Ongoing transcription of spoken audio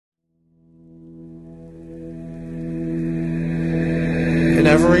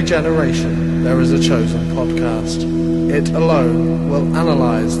every generation there is a chosen podcast. It alone will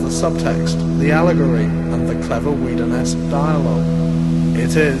analyze the subtext, the allegory, and the clever Whedon-esque dialogue.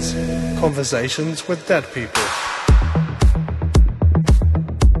 It is Conversations with Dead People.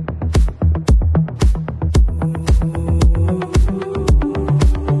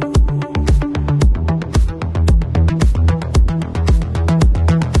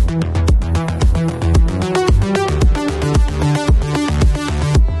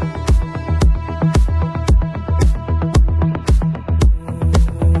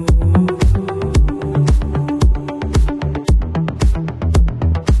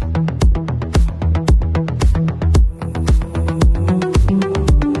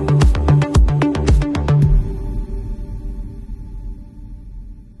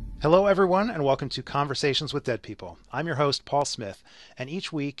 Hello, everyone, and welcome to Conversations with Dead People. I'm your host, Paul Smith, and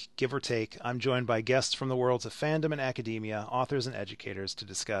each week, give or take, I'm joined by guests from the worlds of fandom and academia, authors and educators to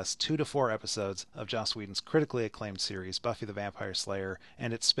discuss 2 to 4 episodes of Joss Whedon's critically acclaimed series, Buffy the Vampire Slayer,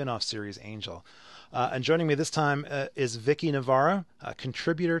 and its spin-off series, Angel. And joining me this time is Vicky Navarra, a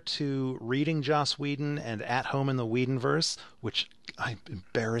contributor to Reading Joss Whedon and At Home in the Whedonverse, which I'm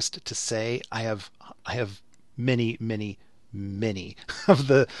embarrassed to say I have many of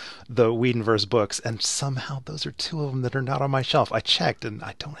the Whedonverse books, and somehow those are 2 of them that are not on my shelf. I checked and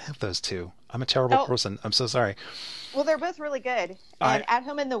I don't have those 2. I'm a terrible person. I'm so sorry. Well, they're both really good. And At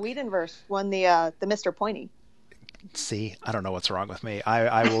Home in the Whedonverse won the Mr. Pointy. See, I don't know what's wrong with me.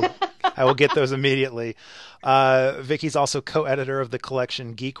 I will get those immediately. Vicky's also co-editor of the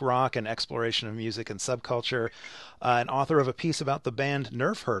collection Geek Rock, an exploration of music and subculture, and author of a piece about the band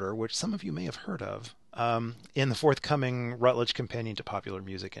Nerf Herder, which some of you may have heard of, in the forthcoming Routledge Companion to Popular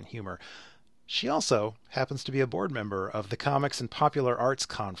Music and Humor. She also happens to be a board member of the Comics and Popular Arts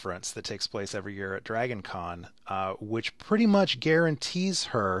Conference that takes place every year at Dragon Con, which pretty much guarantees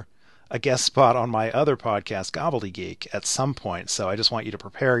her a guest spot on my other podcast, Gobbledygeek, at some point. So I just want you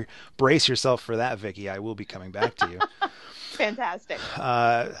to brace yourself for that, Vicky. I will be coming back to you. Fantastic.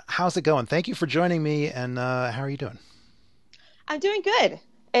 How's it going? Thank you for joining me, and how are you doing? I'm doing good.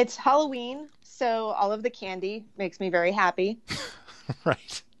 It's Halloween, so all of the candy makes me very happy.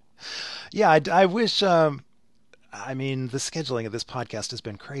 Right. Yeah, I wish, the scheduling of this podcast has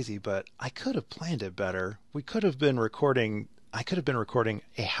been crazy, but I could have planned it better. I could have been recording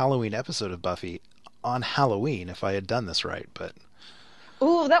a Halloween episode of Buffy on Halloween if I had done this right, but...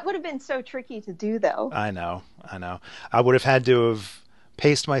 Ooh, that would have been so tricky to do, though. I know. I would have had to have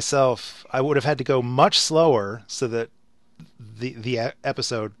paced myself. I would have had to go much slower so that the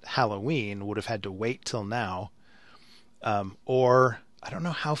episode Halloween would have had to wait till now. Or I don't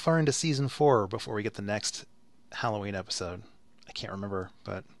know how far into season 4 before we get the next Halloween episode. I can't remember,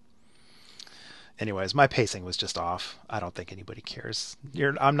 but anyways, my pacing was just off. I don't think anybody cares.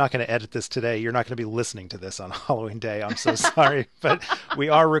 I'm not going to edit this today. You're not going to be listening to this on Halloween Day. I'm so sorry, but we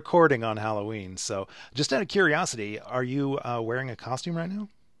are recording on Halloween. So just out of curiosity, are you wearing a costume right now?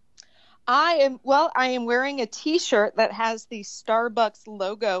 I am wearing a t-shirt that has the Starbucks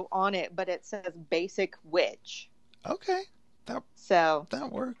logo on it, but it says Basic Witch. Okay. That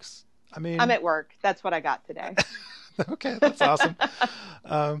works. I'm at work. That's what I got today. Okay, that's awesome.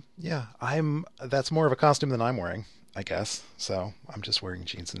 That's more of a costume than I'm wearing, I guess. So I'm just wearing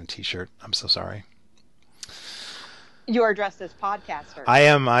jeans and a t-shirt. I'm so sorry. You are dressed as podcaster. I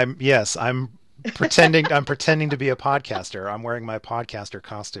am. I'm pretending to be a podcaster. I'm wearing my podcaster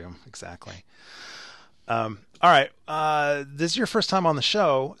costume. Exactly. All right. This is your first time on the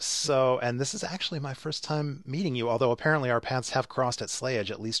show. And this is actually my first time meeting you, although apparently our paths have crossed at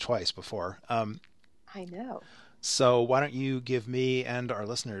Slayage at least twice before. I know. So why don't you give me and our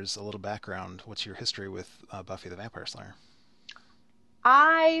listeners a little background? What's your history with Buffy the Vampire Slayer?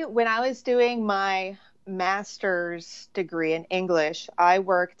 When I was doing my master's degree in English, I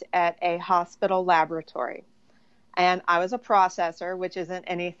worked at a hospital laboratory. And I was a processor, which isn't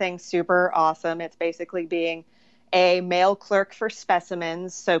anything super awesome. It's basically being a male clerk for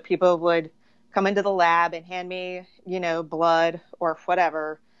specimens. So people would come into the lab and hand me, blood or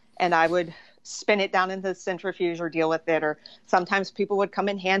whatever, and I would spin it down into the centrifuge or deal with it. Or sometimes people would come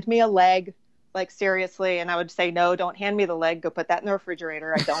and hand me a leg, like seriously, and I would say, no, don't hand me the leg. Go put that in the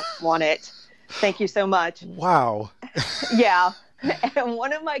refrigerator. I don't want it. Thank you so much. Wow. Yeah. And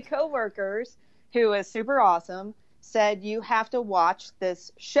one of my coworkers, who is super awesome, said, you have to watch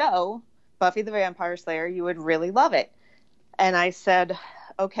this show, Buffy the Vampire Slayer. You would really love it. And I said,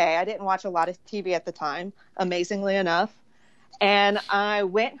 okay. I didn't watch a lot of TV at the time, amazingly enough. And I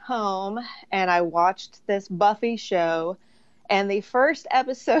went home and I watched this Buffy show. And the first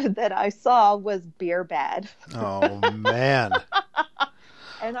episode that I saw was Beer Bad. Oh, man.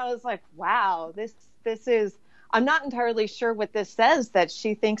 And I was like, wow, this is, I'm not entirely sure what this says, that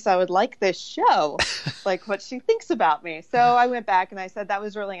she thinks I would like this show, like what she thinks about me. So I went back and I said, that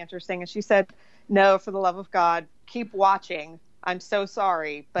was really interesting. And she said, no, for the love of God, keep watching. I'm so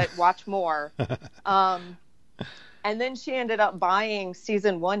sorry, but watch more. And then she ended up buying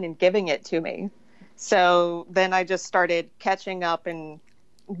season 1 and giving it to me. So then I just started catching up and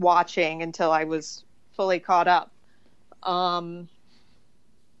watching until I was fully caught up.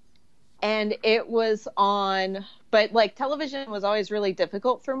 And it was on, but like television was always really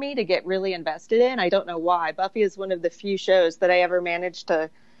difficult for me to get really invested in. I don't know why. Buffy is one of the few shows that I ever managed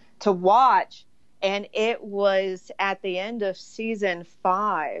to watch. And it was at the end of season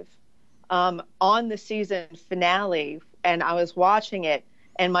 5, on the season finale, and I was watching it,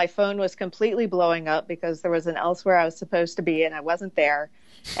 and my phone was completely blowing up because there was an elsewhere I was supposed to be and I wasn't there.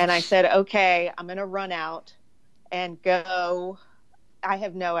 And I said, okay, I'm going to run out and go. I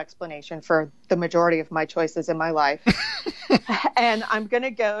have no explanation for the majority of my choices in my life. And I'm going to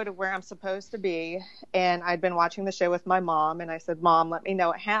go to where I'm supposed to be. And I'd been watching the show with my mom, and I said, Mom, let me know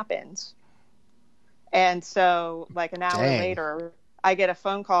what happens. And so like an hour later, I get a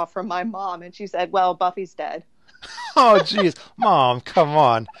phone call from my mom, and she said, well, Buffy's dead. Oh, geez. Mom, come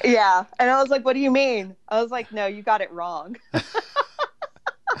on. Yeah. And I was like, what do you mean? I was like, no, you got it wrong.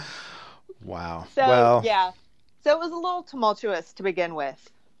 Wow. So, well, yeah. So it was a little tumultuous to begin with.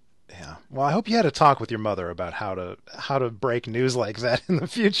 Yeah. Well, I hope you had a talk with your mother about how to break news like that in the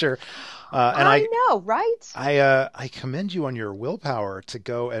future. And I know, right? I commend you on your willpower to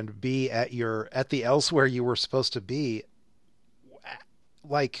go and be at the elsewhere you were supposed to be,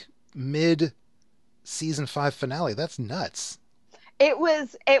 like mid season 5 finale. That's nuts. It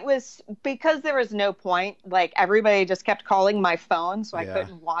was because there was no point. Like everybody just kept calling my phone, so I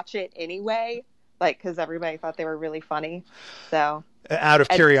couldn't watch it anyway. Like, because everybody thought they were really funny. So, out of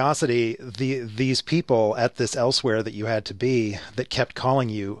curiosity, these people at this elsewhere that you had to be that kept calling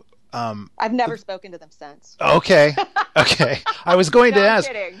you. I've never spoken to them since. Okay. I was going to ask.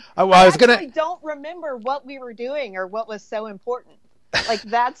 Kidding. I was going to. I don't remember what we were doing or what was so important. Like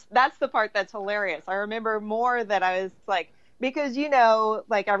that's the part that's hilarious. I remember more that I was like, because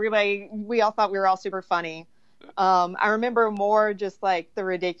like everybody, we all thought we were all super funny. I remember more just like the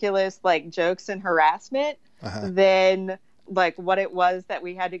ridiculous like jokes and harassment than like what it was that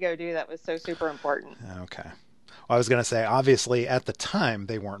we had to go do that was so super important. Okay. Well, I was going to say, obviously at the time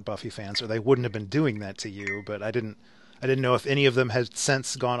they weren't Buffy fans, or they wouldn't have been doing that to you, but I didn't know if any of them had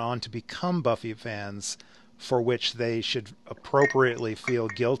since gone on to become Buffy fans, for which they should appropriately feel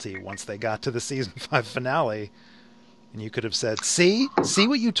guilty once they got to the season 5 finale. And you could have said, see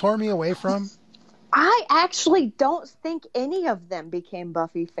what you tore me away from? I actually don't think any of them became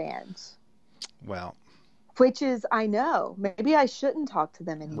Buffy fans. Well, which is, I know, maybe I shouldn't talk to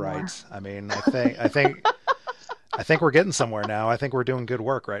them anymore. Right. I mean, I think we're getting somewhere now. I think we're doing good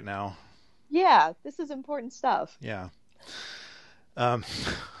work right now. Yeah, this is important stuff. Yeah. All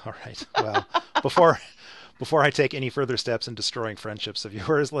right. Well, before I take any further steps in destroying friendships of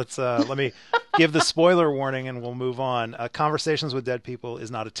yours, let me give the spoiler warning and we'll move on. Conversations with Dead People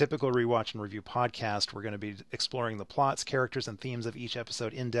is not a typical rewatch and review podcast. We're going to be exploring the plots, characters, and themes of each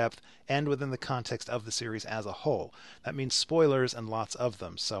episode in depth and within the context of the series as a whole. That means spoilers and lots of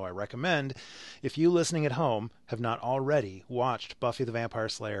them. So I recommend, if you listening at home have not already watched Buffy the Vampire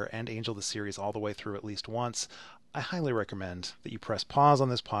Slayer and Angel the series all the way through at least once, I highly recommend that you press pause on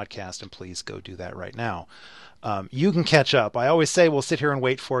this podcast and please go do that right now. You can catch up. I always say we'll sit here and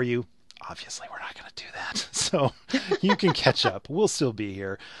wait for you. Obviously, we're not going to do that. So you can catch up. We'll still be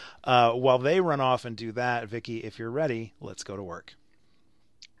here. While they run off and do that, Vicky, if you're ready, let's go to work.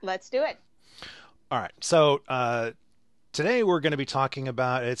 Let's do it. All right. So today we're going to be talking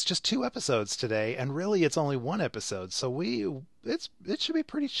about, it's just 2 episodes today, and really it's only 1 episode. So it should be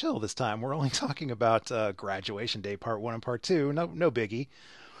pretty chill this time. We're only talking about Graduation Day Part 1 and Part 2. No biggie.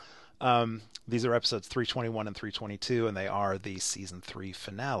 These are episodes 321 and 322, and they are the season 3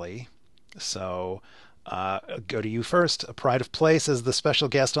 finale. So go to you first. A Pride of Place as the special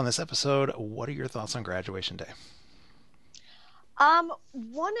guest on this episode. What are your thoughts on Graduation Day?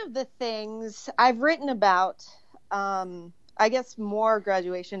 One of the things I've written about, I guess more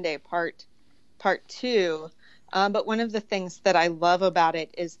Graduation Day Part 2, but one of the things that I love about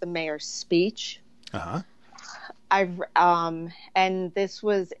it is the mayor's speech. Uh-huh. And this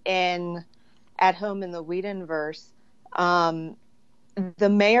was At Home in the Whedonverse. The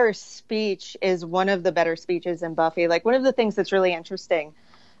mayor's speech is one of the better speeches in Buffy. Like, one of the things that's really interesting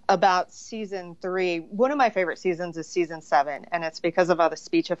about season 3, one of my favorite seasons is season 7, and it's because of all the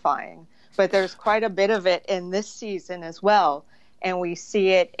speechifying. But there's quite a bit of it in this season as well. and we see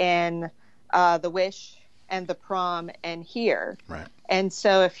it in The Wish and The Prom and here. Right. And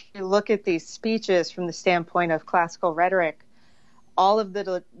so if you look at these speeches from the standpoint of classical rhetoric, all of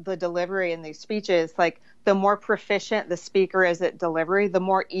the delivery in these speeches, like the more proficient the speaker is at delivery, the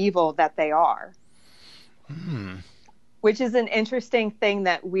more evil that they are. Which is an interesting thing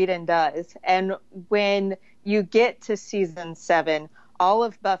that Whedon does. And when you get to season 7, all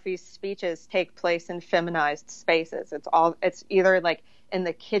of Buffy's speeches take place in feminized spaces. It's either like in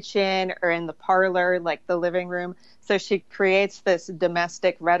the kitchen or in the parlor, like the living room. So she creates this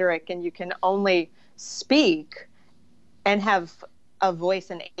domestic rhetoric, and you can only speak and have a voice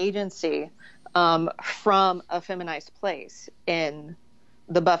and agency from a feminized place in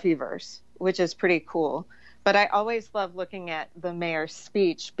the Buffyverse, which is pretty cool. But I always love looking at the mayor's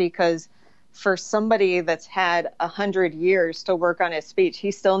speech, because for somebody that's had 100 years to work on his speech,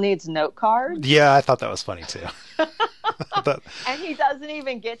 he still needs note cards. Yeah, I thought that was funny too. And he doesn't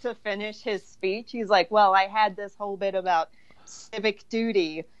even get to finish his speech. He's like, well, I had this whole bit about civic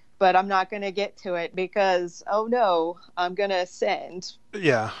duty, but I'm not going to get to it because, oh no, I'm going to ascend.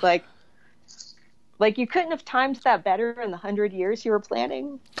 Yeah. Like you couldn't have timed that better in the 100 years you were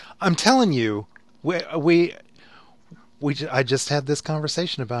planning. I'm telling you, I just had this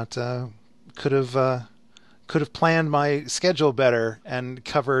conversation about could have planned my schedule better and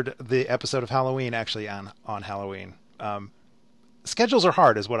covered the episode of Halloween actually on Halloween. Schedules are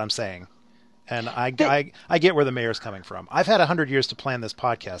hard, is what I'm saying, and I get where the mayor's coming from. I've had 100 years to plan this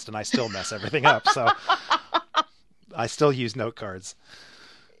podcast, and I still mess everything up. So I still use note cards.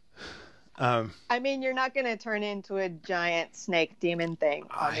 I mean, you're not going to turn into a giant snake demon thing.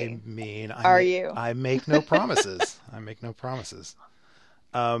 Are you? I make no promises. I make no promises.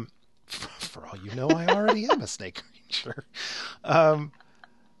 For all you know, I already am a snake creature.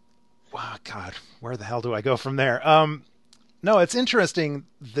 Wow, God, where the hell do I go from there? No, it's interesting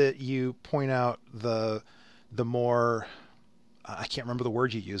that you point out the more, I can't remember the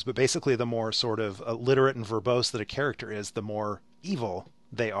word you use, but basically the more sort of literate and verbose that a character is, the more evil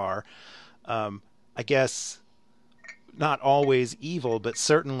they are. I guess not always evil, but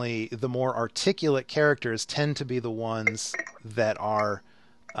certainly the more articulate characters tend to be the ones that are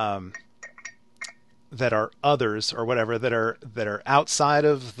others or whatever, that are outside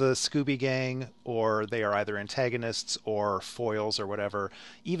of the Scooby Gang, or they are either antagonists or foils or whatever.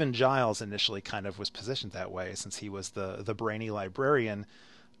 Even Giles initially kind of was positioned that way, since he was the brainy librarian.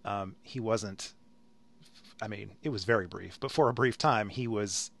 He wasn't, I mean, it was very brief, but for a brief time, he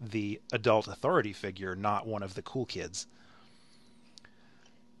was the adult authority figure, not one of the cool kids.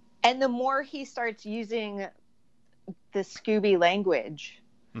 And the more he starts using the Scooby language,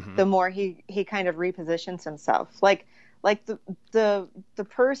 the more he kind of repositions himself. Like the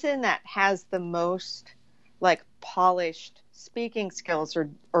person that has the most like polished speaking skills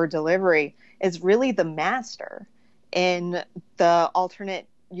or delivery is really the master in the alternate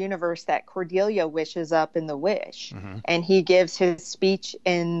universe that Cordelia wishes up in The Wish. And he gives his speech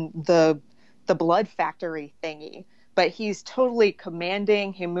in the blood factory thingy, but he's totally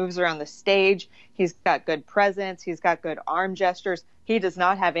commanding. He moves around the stage. He's got good presence. He's got good arm gestures. He does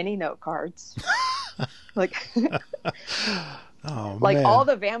not have any note cards. Like man. All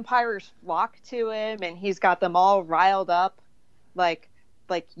the vampires flock to him, and he's got them all riled up, like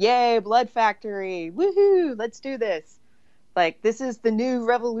yay, blood factory, woohoo, let's do this. Like, this is the new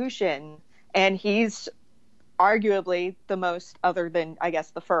revolution. And he's arguably the most, other than, I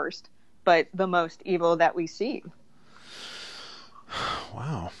guess, the first, but the most evil that we see.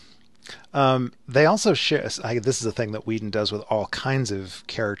 Wow. They also share, this is a thing that Whedon does with all kinds of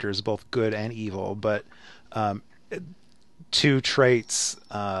characters, both good and evil, but two traits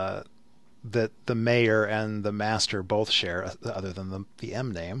that the mayor and the master both share, other than the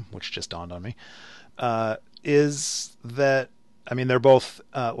M name, which just dawned on me, is that, I mean, they're both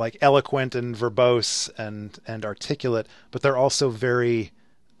like eloquent and verbose and articulate, but they're also very,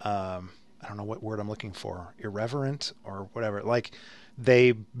 I don't know what word I'm looking for, irreverent or whatever. Like,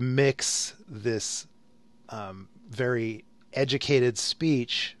 they mix this very educated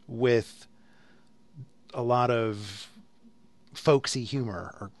speech with a lot of folksy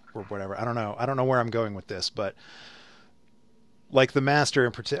humor or whatever. I don't know where I'm going with this, but like the master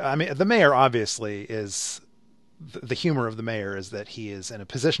in particular, I mean, the mayor obviously is, the humor of the mayor is that he is in a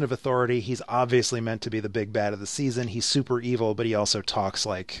position of authority. He's obviously meant to be the big bad of the season. He's super evil, but he also talks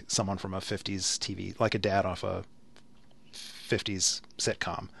like someone from a 50s TV, like a dad off a 50s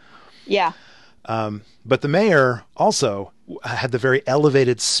sitcom. Yeah. But the mayor also had the very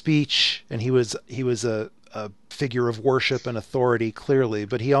elevated speech, and he was a figure of worship and authority, clearly,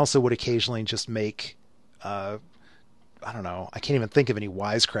 but he also would occasionally just make I don't know, I can't even think of any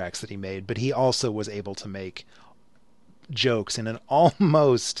wisecracks that he made, but he also was able to make jokes in an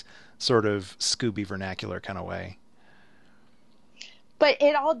almost sort of Scooby vernacular kind of way. But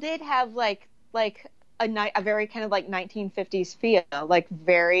it all did have like a very kind of like 1950s feel, like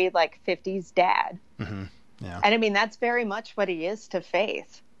very like 50s dad. Mm-hmm. Yeah. And I mean, that's very much what he is to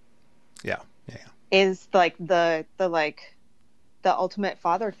Faith. Yeah. Yeah. Is like the ultimate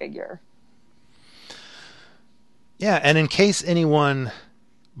father figure. Yeah, and in case anyone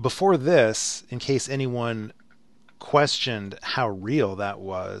questioned how real that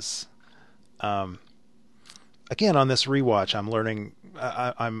was, again on this rewatch, I'm learning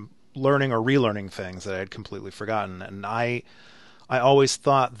or relearning things that I had completely forgotten, and I always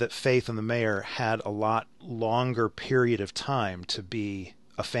thought that Faith and the mayor had a lot longer period of time to be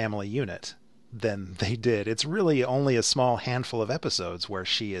a family unit than they did. It's really only a small handful of episodes where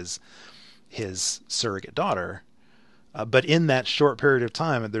she is his surrogate daughter. But in that short period of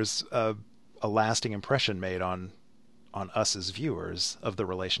time, there's a lasting impression made on us as viewers of the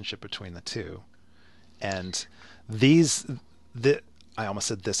relationship between the two. And I almost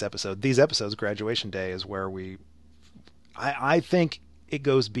said this episode. These episodes, Graduation Day, is where I think it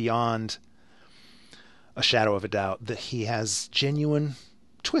goes beyond a shadow of a doubt that he has genuine,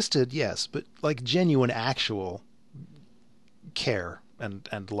 twisted, yes, but like genuine, actual care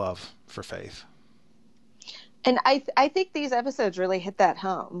and love for Faith. And I think these episodes really hit that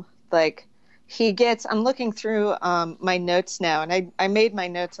home. Like I'm looking through my notes now, and I made my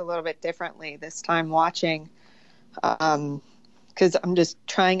notes a little bit differently this time watching, because I'm just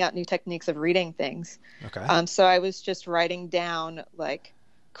trying out new techniques of reading things. Okay. So I was just writing down like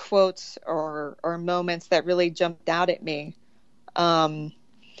quotes or moments that really jumped out at me.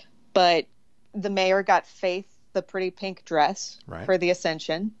 But the mayor got Faith the pretty pink dress for the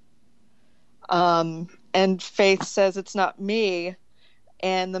Ascension. And Faith says, "It's not me."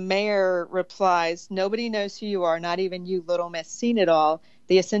 And the mayor replies, "Nobody knows who you are, not even you, little Miss Seen It All.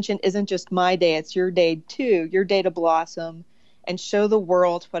 The Ascension isn't just my day, it's your day too, your day to blossom and show the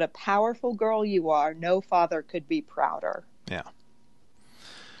world what a powerful girl you are. No father could be prouder." Yeah.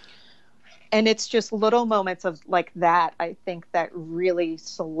 And it's just little moments of like that, I think, that really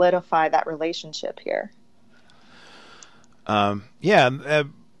solidify that relationship here. Yeah.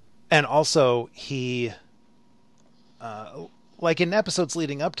 And also he, like in episodes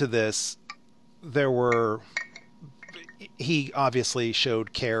leading up to this, he obviously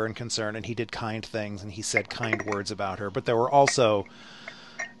showed care and concern, and he did kind things, and he said kind words about her. But there were also,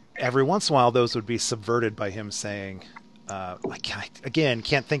 every once in a while, those would be subverted by him saying, again,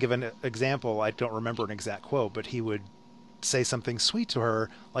 can't think of an example. I don't remember an exact quote, but he would say something sweet to her,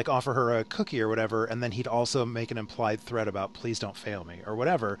 like offer her a cookie or whatever, and then he'd also make an implied threat about "please don't fail me" or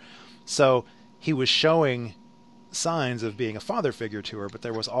whatever. So he was showing signs of being a father figure to her, but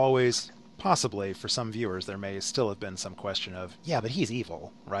there was always, possibly for some viewers, there may still have been some question of, yeah, but he's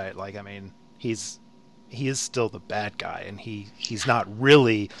evil, right? Like, I mean, he is still the bad guy, and he's not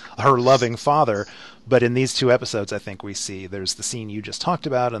really her loving father. But in these two episodes, I think we see there's the scene you just talked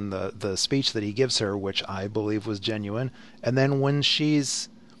about and the speech that he gives her, which I believe was genuine. And then when she's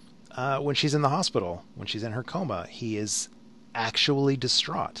in the hospital, when she's in her coma, he is actually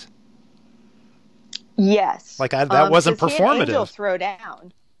distraught. Yes. Like that wasn't performative. He had Angel throw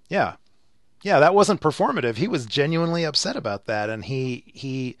down. Yeah. Yeah, that wasn't performative. He was genuinely upset about that, and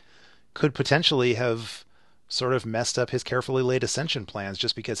he could potentially have sort of messed up his carefully laid ascension plans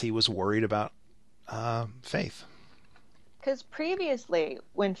just because he was worried about Faith. Because previously,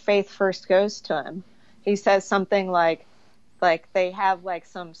 when Faith first goes to him, he says something like they have like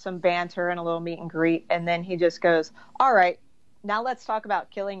some banter and a little meet and greet, and then he just goes, "All right, now let's talk about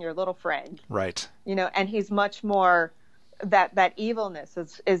killing your little friend." Right. You know, and he's much more, that evilness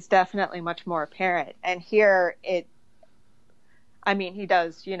is definitely much more apparent. And here he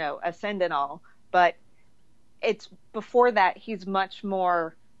does, ascend and all, but it's before that he's much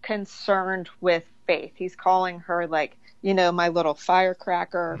more concerned with Faith. He's calling her like, my little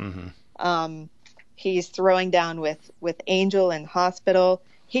firecracker. Mm-hmm. He's throwing down with Angel in the hospital.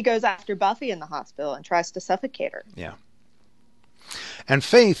 He goes after Buffy in the hospital and tries to suffocate her. Yeah. And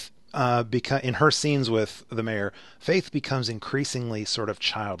Faith, in her scenes with the mayor, Faith becomes increasingly sort of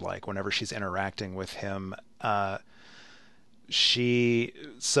childlike whenever she's interacting with him.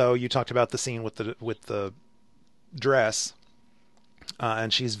 So you talked about the scene with the dress,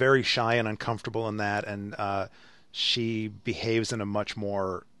 and she's very shy and uncomfortable in that, and she behaves in a much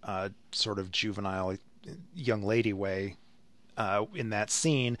more sort of juvenile young lady way in that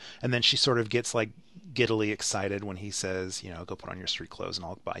scene, and then she sort of gets like giddily excited when he says, go put on your street clothes and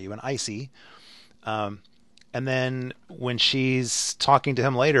I'll buy you an icy. And then when she's talking to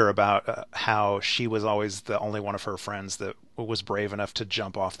him later about how she was always the only one of her friends that was brave enough to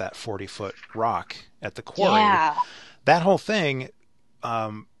jump off that 40-foot rock at the quarry, Yeah. that whole thing,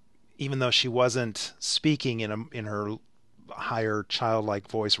 even though she wasn't speaking in her higher childlike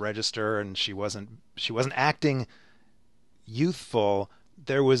voice register, and she wasn't acting youthful,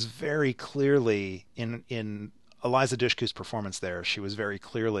 there was very clearly in Eliza Dushku's performance there, she was very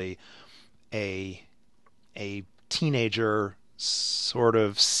clearly a teenager sort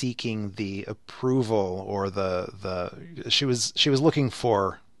of seeking the approval, or she was looking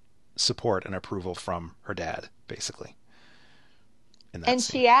for support and approval from her dad, basically. And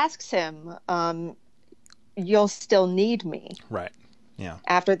she asks him, you'll still need me. Right. Yeah.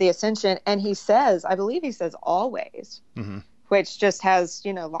 After the ascension. And he says, I believe he says always, Mm-hmm. which just has,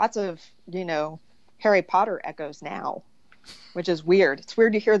 lots of, Harry Potter echoes now, which is weird. It's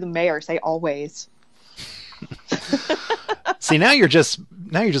weird to hear the mayor say always. See, now you're just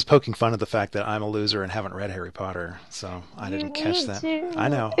poking fun at the fact that I'm a loser and haven't read Harry Potter, so I didn't catch that. I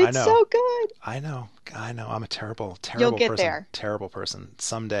know. It's so good. I know. I'm a terrible You'll get person. there. Terrible person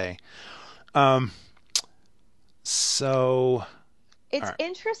someday. So it's right.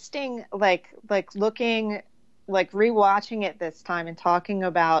 interesting, like looking, like rewatching it this time and talking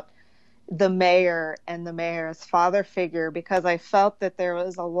about the mayor and the mayor's father figure, because I felt that there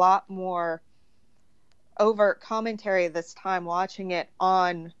was a lot more overt commentary this time watching it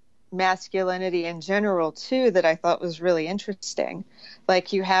on masculinity in general too, that I thought was really interesting.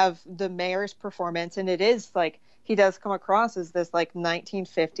 Like, you have the mayor's performance, and it is like he does come across as this like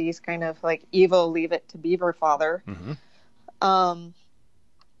 1950s kind of like evil Leave It to Beaver father. Mm-hmm.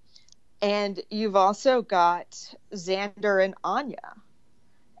 And you've also got Xander and Anya,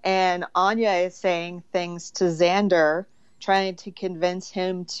 and Anya is saying things to Xander, trying to convince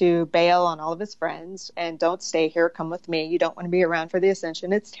him to bail on all of his friends and don't stay here, come with me. You don't want to be around for the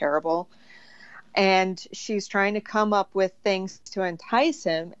ascension. It's terrible. And she's trying to come up with things to entice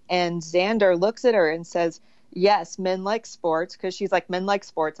him. And Xander looks at her and says, yes, men like sports, because she's like, men like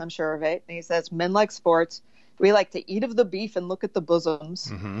sports, I'm sure of it. And he says, men like sports. We like to eat of the beef and look at the bosoms.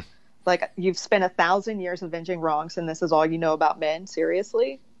 Mm-hmm. Like, you've spent 1,000 years avenging wrongs, and this is all you know about men?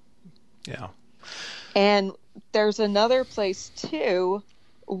 Seriously? Yeah. And there's another place too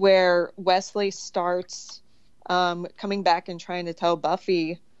where Wesley starts coming back and trying to tell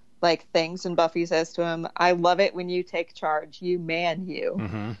Buffy like things, and Buffy says to him, I love it when you take charge, you man, you.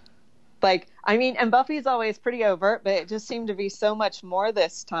 Mm-hmm. Like, I mean, and Buffy's always pretty overt, but it just seemed to be so much more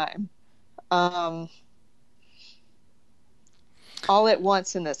this time, all at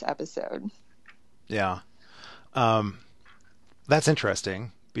once in this episode. Yeah. That's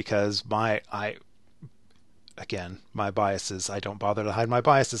interesting, because my biases, I don't bother to hide my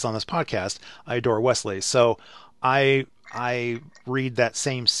biases on this podcast. I adore Wesley. So I read that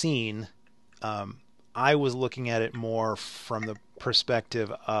same scene. I was looking at it more from the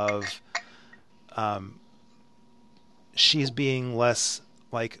perspective of she's being less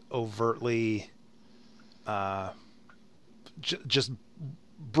like overtly just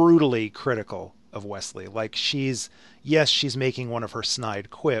brutally critical of Wesley. Like, she's making one of her snide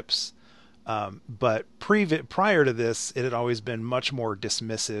quips, but prior to this, it had always been much more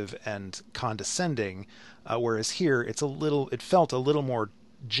dismissive and condescending, whereas here it felt a little more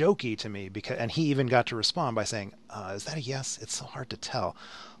jokey to me, and he even got to respond by saying, is that a yes? It's so hard to tell.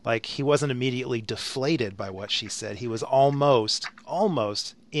 Like, he wasn't immediately deflated by what she said. He was almost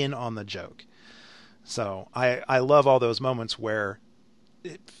in on the joke. So I love all those moments where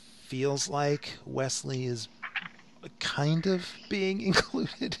it feels like Wesley is kind of being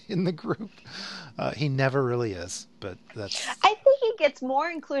included in the group. He never really is, but that's... I think he gets more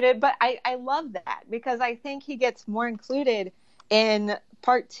included, but I love that, because I think he gets more included in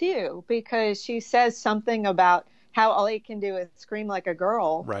part 2, because she says something about how all he can do is scream like a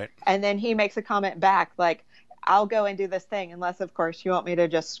girl. Right. And then he makes a comment back like, I'll go and do this thing unless, of course, you want me to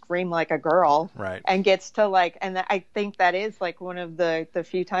just scream like a girl. Right. And gets to like, and I think that is like one of the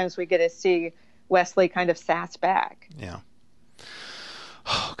few times we get to see Wesley kind of sass back. Yeah.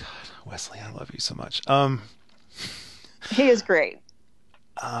 Oh God, Wesley, I love you so much. He is great.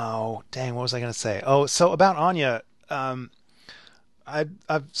 Oh dang, what was I going to say? Oh, so about Anya,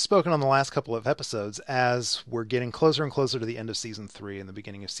 I've spoken on the last couple of episodes as we're getting closer and closer to the end of season 3 and the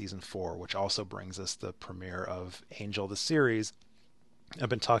beginning of season 4, which also brings us the premiere of Angel the series. I've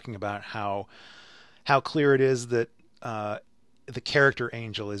been talking about how clear it is that the character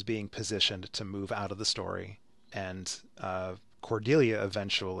Angel is being positioned to move out of the story, and Cordelia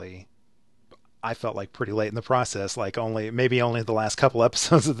eventually, I felt like pretty late in the process, like maybe only the last couple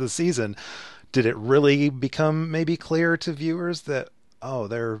episodes of the season, did it really become maybe clear to viewers that, oh,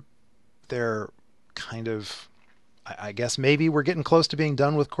 they're kind of, I guess maybe we're getting close to being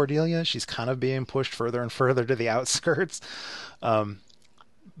done with Cordelia. She's kind of being pushed further and further to the outskirts.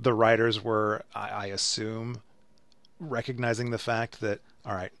 The writers were, I assume, recognizing the fact that,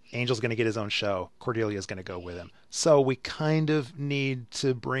 all right, Angel's going to get his own show. Cordelia's going to go with him. So we kind of need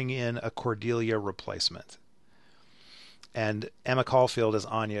to bring in a Cordelia replacement. And Emma Caulfield as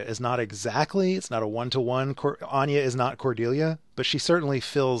Anya is not exactly, it's not a one-to-one. Anya is not Cordelia, but she certainly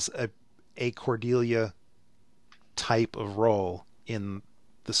fills a Cordelia type of role in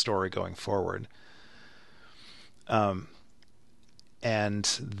the story going forward. And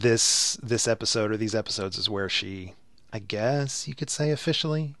this episode, or these episodes, is where she, I guess you could say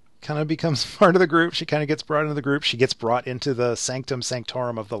officially, kind of becomes part of the group. She kind of gets brought into the group. She gets brought into the sanctum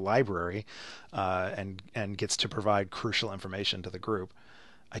sanctorum of the library, and gets to provide crucial information to the group.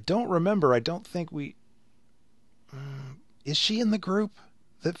 I don't think we... is she in the group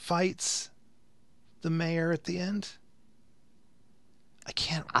that fights the mayor at the end?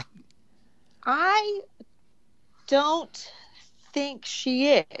 I don't think she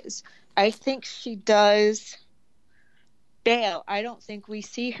is. I think she does bail. I don't think we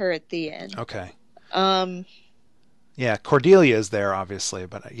see her at the end. Okay. Yeah, Cordelia is there, obviously,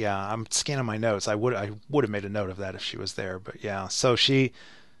 but yeah, I'm scanning my notes. I would have made a note of that if she was there, but yeah. So she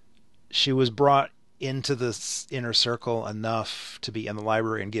was brought into this inner circle enough to be in the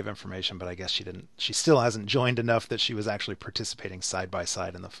library and give information, but I guess she didn't. She still hasn't joined enough that she was actually participating side by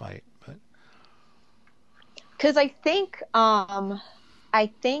side in the fight. But because I think I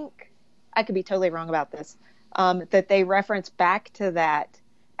could be totally wrong about this. That they reference back to that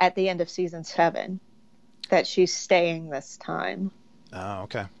at the end of season 7, that she's staying this time. Oh,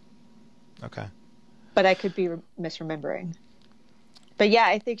 okay. But I could be misremembering. But yeah,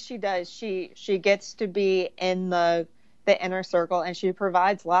 I think she does. She gets to be in the inner circle, and she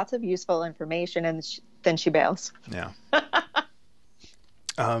provides lots of useful information, and then she bails. Yeah.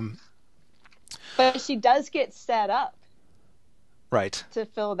 But she does get set up, right, to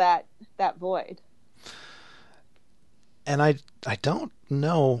fill that void. And I don't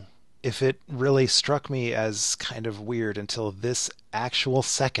know if it really struck me as kind of weird until this actual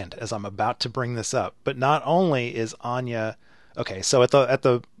second, as I'm about to bring this up. But not only is Anya... Okay, so at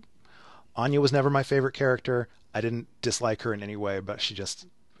the Anya was never my favorite character. I didn't dislike her in any way, but she just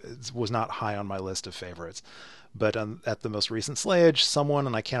was not high on my list of favorites. But at the most recent Slayage, someone,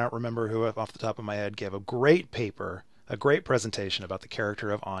 and I cannot remember who off the top of my head, gave a great paper, a great presentation about the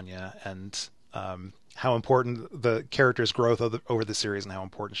character of Anya, and how important the character's growth over the series and how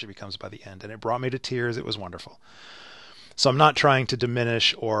important she becomes by the end. And it brought me to tears. It was wonderful. So I'm not trying to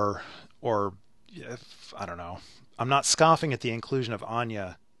diminish or I don't know. I'm not scoffing at the inclusion of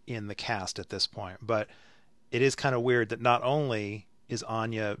Anya in the cast at this point, but it is kind of weird that not only is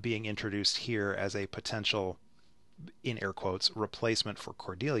Anya being introduced here as a potential, in air quotes, replacement for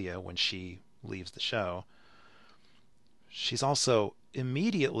Cordelia when she leaves the show, she's also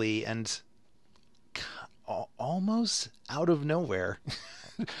immediately and almost out of nowhere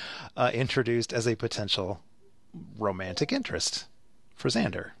introduced as a potential romantic interest for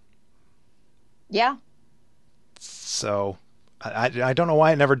Xander. Yeah. So I don't know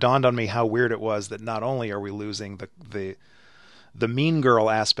why it never dawned on me how weird it was that not only are we losing the mean girl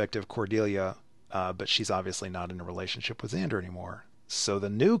aspect of Cordelia, but she's obviously not in a relationship with Xander anymore. So the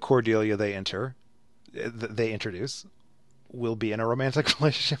new Cordelia they introduce will be in a romantic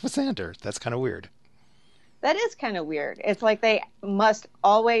relationship with Xander. That's kind of weird. That is kind of weird. It's like they must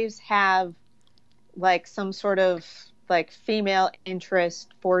always have like some sort of like female interest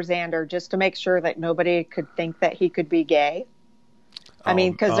for Xander just to make sure that nobody could think that he could be gay. I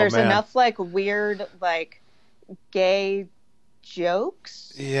mean, because there's enough like weird like gay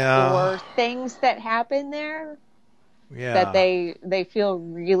jokes or things that happen there that they feel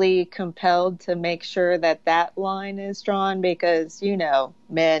really compelled to make sure that line is drawn because, you know,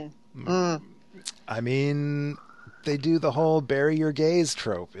 men. I mean, they do the whole bury your gays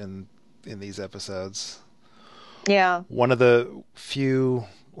trope in these episodes. Yeah. One of the few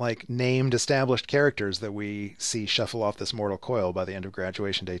like named established characters that we see shuffle off this mortal coil by the end of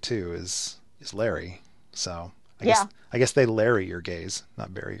Graduation Day 2 is Larry. So I guess they Larry your gays,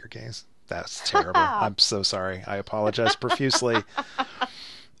 not bury your gays. That's terrible. I'm so sorry. I apologize profusely.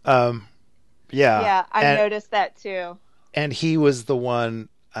 Yeah, I noticed that too. And he was the one,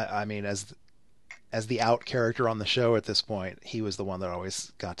 I mean, as the out character on the show at this point, he was the one that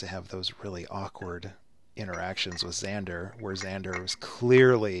always got to have those really awkward interactions with Xander, where Xander was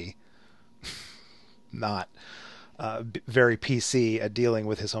clearly not very PC at dealing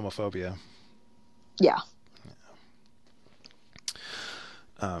with his homophobia. Yeah.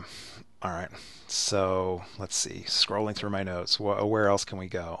 All right. So let's see. Scrolling through my notes, where else can we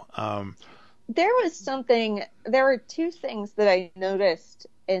go? There were two things that I noticed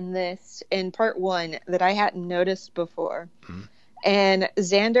in part one that I hadn't noticed before. Hmm. And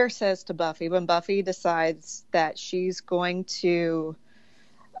Xander says to Buffy, when Buffy decides that she's going to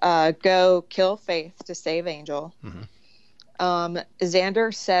go kill Faith to save Angel, Hmm.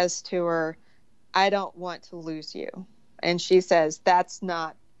 Xander says to her, I don't want to lose you. And she says, that's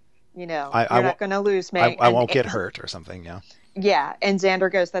not, you're not going to lose me. I won't get hurt or something, yeah. Yeah, and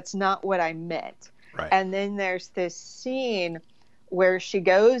Xander goes, that's not what I meant. Right. And then there's this scene where she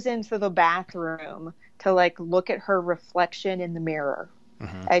goes into the bathroom to like look at her reflection in the mirror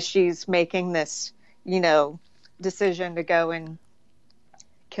as she's making this, decision to go and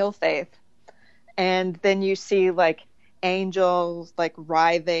kill Faith. And then you see like Angel like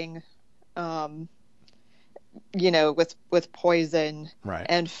writhing, with poison, Right.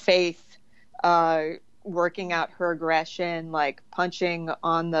 and Faith working out her aggression, like punching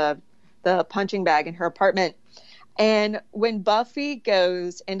on the punching bag in her apartment. And when Buffy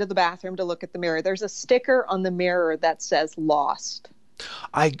goes into the bathroom to look at the mirror, there's a sticker on the mirror that says "Lost."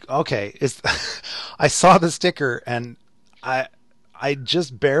 I saw the sticker and I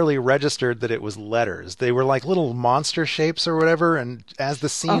just barely registered that it was letters. They were like little monster shapes or whatever, and as the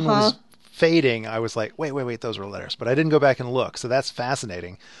scene was fading, I was like, wait, those were letters. But I didn't go back and look, so that's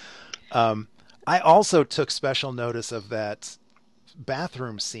fascinating. I also took special notice of that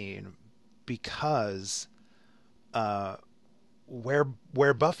bathroom scene because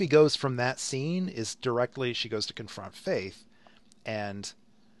where Buffy goes from that scene is directly she goes to confront Faith, and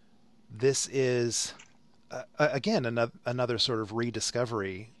this is again another sort of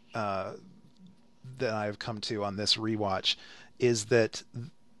rediscovery that I've come to on this rewatch is that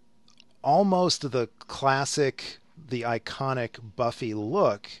almost the classic, the iconic Buffy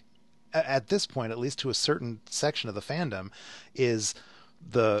look at this point, at least to a certain section of the fandom, is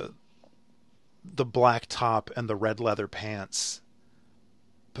the black top and the red leather pants.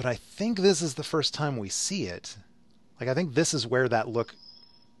 But I think this is the first time we see it. Like, I think this is where that look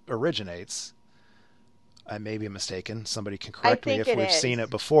originates. I may be mistaken. Somebody can correct me if we've seen it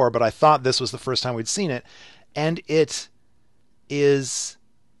before, but I thought this was the first time we'd seen it. And it is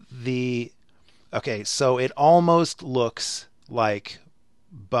so it almost looks like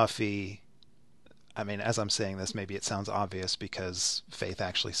Buffy. I mean, as I'm saying this, maybe it sounds obvious because Faith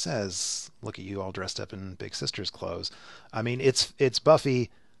actually says, look at you all dressed up in Big Sister's clothes. I mean, it's Buffy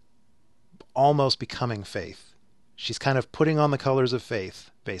almost becoming Faith. She's kind of putting on the colors of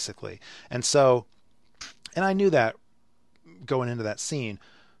Faith, basically. And I knew that going into that scene,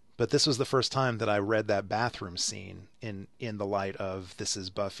 but this was the first time that I read that bathroom scene in the light of this is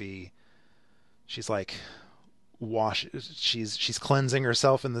Buffy. She's like she's cleansing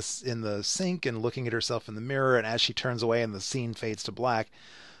herself in the sink and looking at herself in the mirror, and as she turns away and the scene fades to black,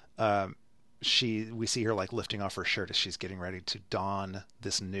 we see her like lifting off her shirt as she's getting ready to don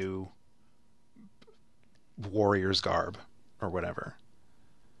this new warrior's garb or whatever.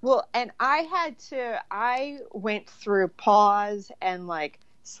 Well, and I went through pause and like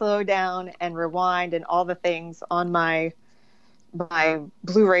slow down and rewind and all the things on my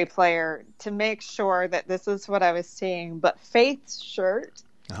Blu-ray player to make sure that this is what I was seeing. But Faith's shirt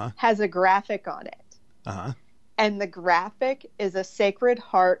has a graphic on it. And the graphic is a sacred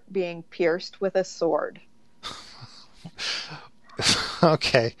heart being pierced with a sword.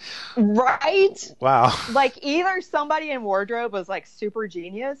 Okay. Right? Wow. Like either somebody in wardrobe was like super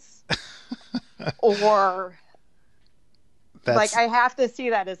genius or like I have to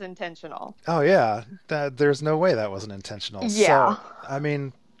see that as intentional. Oh yeah. There's no way that wasn't intentional. Yeah. So, I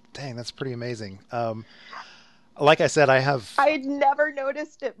mean, dang, that's pretty amazing. Like I said, I'd never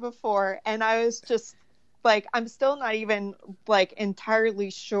noticed it before, and I was just like, I'm still not even like entirely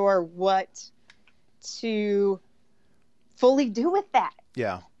sure what to fully do with that.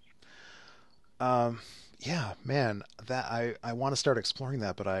 Yeah. Yeah, man, that I want to start exploring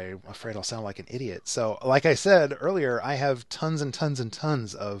that, but I'm afraid I'll sound like an idiot. So, like I said earlier, I have tons and tons and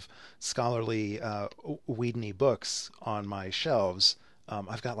tons of scholarly Whedon-y books on my shelves.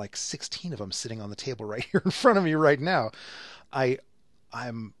 I've got like 16 of them sitting on the table right here in front of me right now.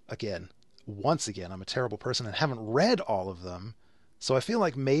 Once again, I'm a terrible person and haven't read all of them. So I feel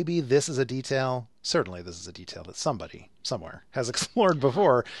like maybe this is a detail, certainly this is a detail that somebody, somewhere, has explored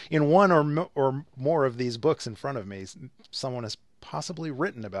before. In one or more of these books in front of me, someone has possibly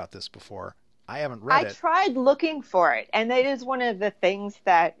written about this before. I haven't read it. I tried looking for it, and it is one of the things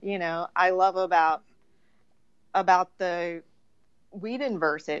that, I love about the Whedon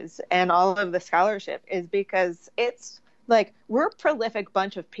verses and all of the scholarship is because it's like we're a prolific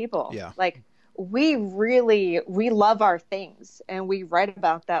bunch of people. Yeah. Like we love our things and we write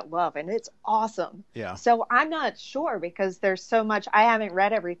about that love and it's awesome. Yeah. So I'm not sure because there's so much. I haven't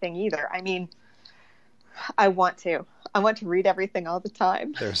read everything either. I mean, I want to read everything all the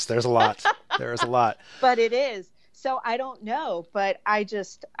time. There's a lot. There's a lot. But it is. So I don't know, but I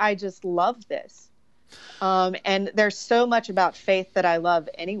just love this. And there's so much about faith that I love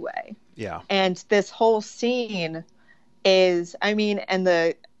anyway. Yeah. And this whole scene is, I mean,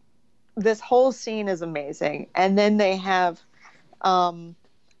 and this whole scene is amazing. And then they have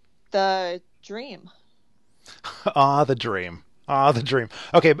the dream. The dream. The dream.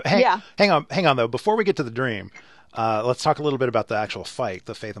 Okay, but hang on though. Before we get to the dream, let's talk a little bit about the actual fight,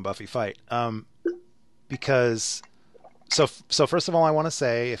 the Faith and Buffy fight. Because so first of all, I want to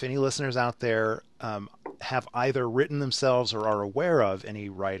say if any listeners out there have either written themselves or are aware of any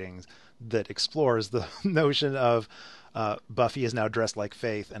writings that explores the notion of Buffy is now dressed like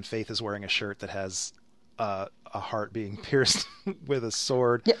Faith and Faith is wearing a shirt that has a heart being pierced with a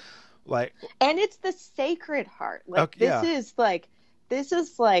sword. Yeah. Like, and it's the Sacred Heart. Like okay, this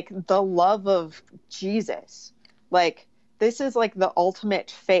is like the love of Jesus. Like this is like the ultimate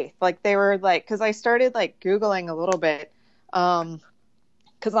faith. Like they were like, because I started like Googling a little bit,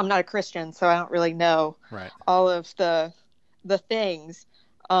 because I'm not a Christian, so I don't really know all of the things.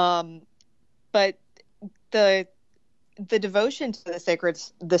 But the devotion to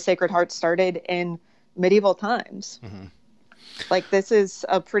the Sacred Heart started in medieval times. Mm-hmm. Like this is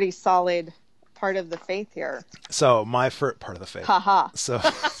a pretty solid part of the faith here. So my first part of the faith. Haha.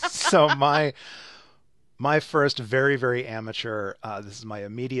 So my first very, very amateur. This is my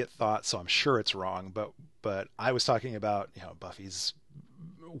immediate thought, so I'm sure it's wrong. But I was talking about Buffy's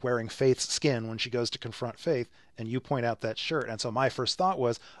wearing Faith's skin when she goes to confront Faith, and you point out that shirt, and so my first thought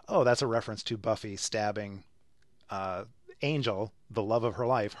was, oh, that's a reference to Buffy stabbing Angel, the love of her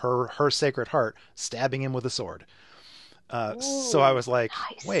life, her Sacred Heart, stabbing him with a sword. So I was like,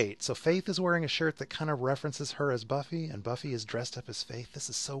 nice. Wait, so Faith is wearing a shirt that kind of references her as Buffy, and Buffy is dressed up as Faith? This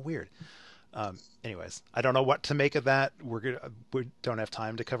is so weird. Anyways, I don't know what to make of that. We don't have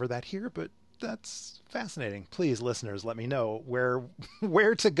time to cover that here, but that's fascinating. Please, listeners, let me know where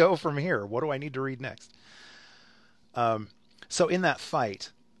to go from here. What do I need to read next? So in that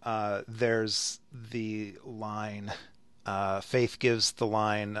fight, there's the line, Faith gives the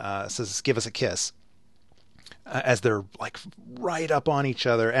line, says, "Give us a kiss," as they're like right up on each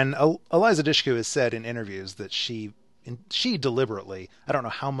other. And Eliza Dushku has said in interviews that she deliberately, I don't know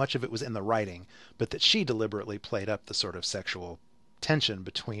how much of it was in the writing, but that she deliberately played up the sort of sexual tension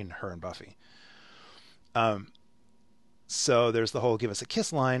between her and Buffy. So there's the whole "give us a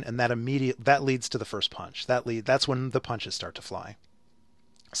kiss" line, and that leads to the first punch. That's when the punches start to fly.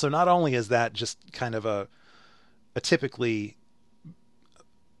 So not only is that just kind of a typically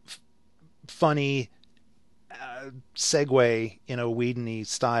funny segue in a Whedon-y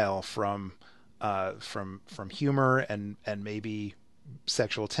style from humor and maybe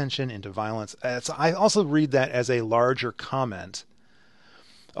sexual tension into violence. I also read that as a larger commentary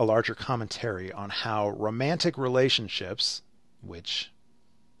on how romantic relationships, which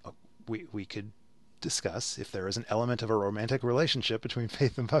we could discuss if there is an element of a romantic relationship between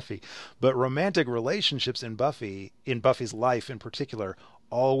Faith and Buffy, but romantic relationships in Buffy's life in particular,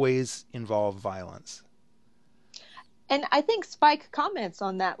 always involve violence. And I think Spike comments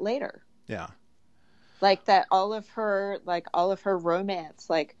on that later. Yeah. Like that all of her romance,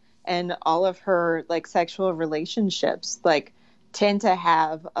 like, and all of her like sexual relationships, like, tend to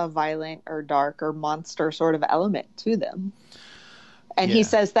have a violent or dark or monster sort of element to them. And he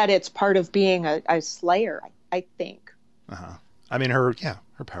says that it's part of being a slayer, I think. Uh-huh. I mean, her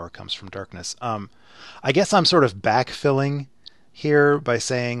power comes from darkness. I guess I'm sort of backfilling here by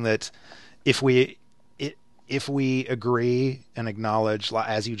saying that if we agree and acknowledge,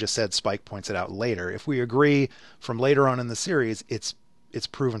 as you just said, Spike points it out later, if we agree from later on in the series, it's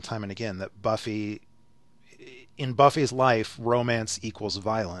proven time and again that in Buffy's life, romance equals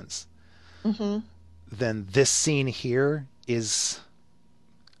violence. Mm-hmm. Then this scene here is,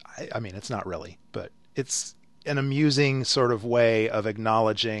 I mean, it's not really, but it's an amusing sort of way of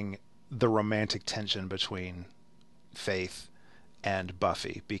acknowledging the romantic tension between Faith and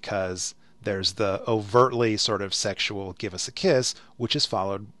Buffy, because there's the overtly sort of sexual "give us a kiss," which is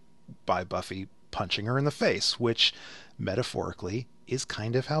followed by Buffy punching her in the face, which metaphorically is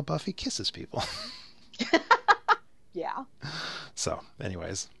kind of how Buffy kisses people. Yeah. So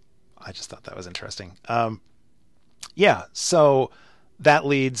anyways, I just thought that was interesting. So that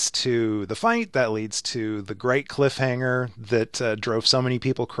leads to the fight. That leads to the great cliffhanger that drove so many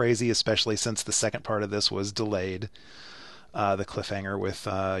people crazy, especially since the second part of this was delayed. The cliffhanger with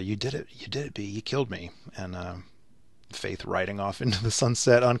 "You did it, B. You killed me," and Faith riding off into the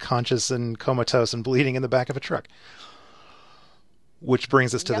sunset, unconscious and comatose and bleeding in the back of a truck. Which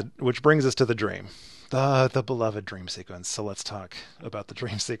brings us to the dream, the beloved dream sequence. So let's talk about the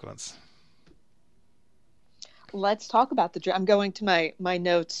dream sequence. Let's talk about the dream. I'm going to my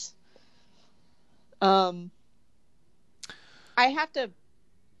notes. I have to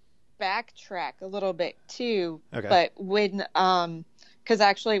backtrack a little bit too. Okay. But when because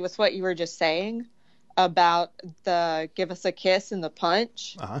actually with what you were just saying about the give us a kiss and the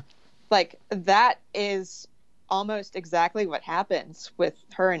punch, like that is almost exactly what happens with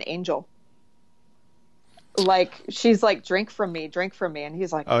her and Angel. Like she's like, drink from me, and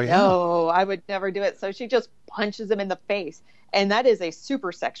he's like, no, I would never do it. So she just punches him in the face, and that is a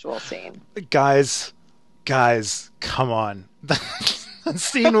super sexual scene. Guys, come on. That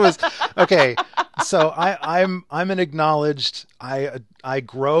scene was okay. So I'm an acknowledged. I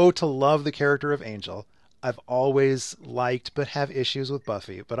grow to love the character of Angel. I've always liked but have issues with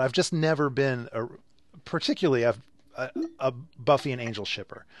Buffy, but I've just never been particularly a Buffy and Angel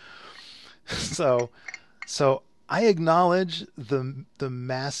shipper. So I acknowledge the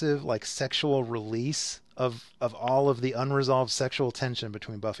massive like sexual release of all of the unresolved sexual tension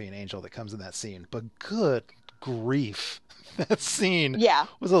between Buffy and Angel that comes in that scene. But good grief, that scene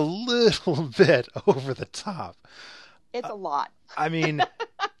was a little bit over the top. It's a lot. I mean,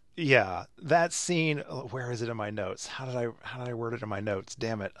 yeah, that scene. Where is it in my notes? How did I word it in my notes?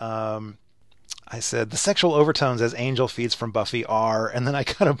 Damn it. I said the sexual overtones as Angel feeds from Buffy are, and then I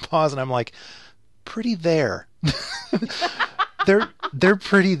kind of pause and I'm like, pretty there. they're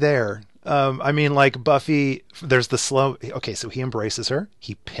pretty there. I mean, like Buffy, there's the slow. Okay, so he embraces her,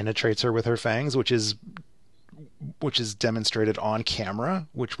 he penetrates her with her fangs, which is demonstrated on camera,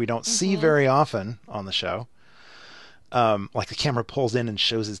 which we don't see very often on the show. Like the camera pulls in and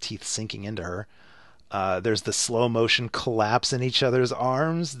shows his teeth sinking into her. There's the slow motion collapse in each other's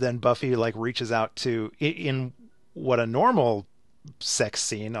arms. Then Buffy like reaches out to, in what a normal sex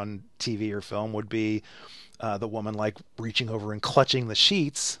scene on TV or film would be, the woman like reaching over and clutching the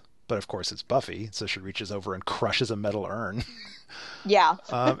sheets. But of course it's Buffy, so she reaches over and crushes a metal urn. Yeah.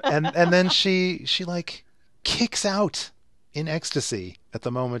 And then she like kicks out in ecstasy at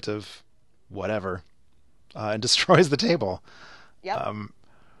the moment of whatever, and destroys the table. Yep.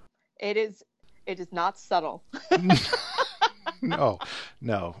 It is not subtle. No,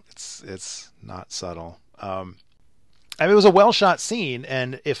 it's not subtle. I mean, it was a well shot scene,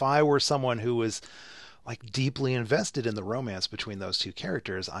 and if I were someone who was like deeply invested in the romance between those two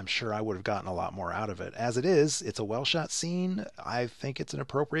characters, I'm sure I would have gotten a lot more out of it. As it is, it's a well shot scene. I think it's an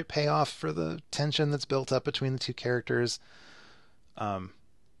appropriate payoff for the tension that's built up between the two characters.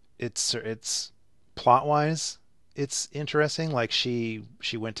 It's plot wise, it's interesting. Like she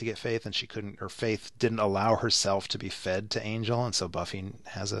went to get Faith and she couldn't, or Faith didn't allow herself to be fed to Angel, and so Buffy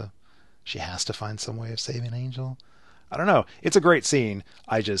has to find some way of saving Angel. I don't know. It's a great scene.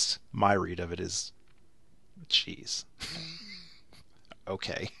 My read of it is, jeez.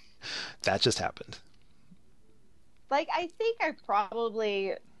 Okay. That just happened. Like, I think I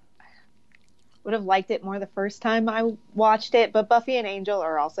probably would have liked it more the first time I watched it, but Buffy and Angel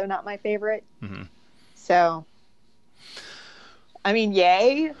are also not my favorite. Mm-hmm. So, I mean,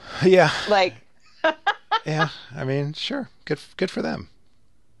 yay. Yeah. Like. Yeah. I mean, sure. Good for them.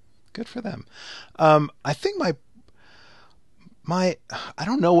 Good for them. I think I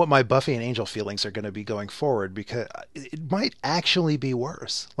don't know what my Buffy and Angel feelings are going to be going forward, because it might actually be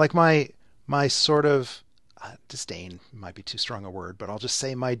worse. Like my sort of disdain might be too strong a word, but I'll just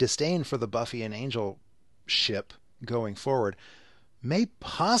say my disdain for the Buffy and Angel ship going forward may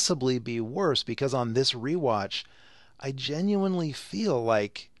possibly be worse, because on this rewatch, I genuinely feel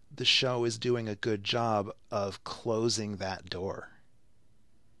like the show is doing a good job of closing that door.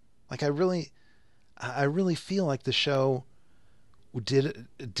 Like I really feel like the show did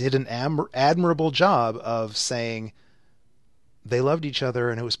an admirable job of saying they loved each other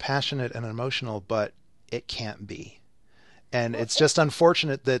and it was passionate and emotional, but it can't be. And it's just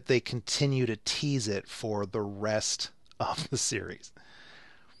unfortunate that they continue to tease it for the rest of the series.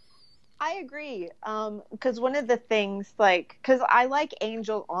 I agree. Because one of the things, because I like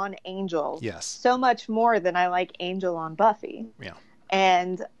Angel on Angel so much more than I like Angel on Buffy. Yeah.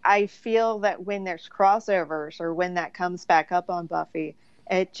 And I feel that when there's crossovers or when that comes back up on Buffy,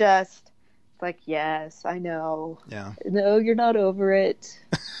 it just, like, yes, I know. Yeah. No, you're not over it.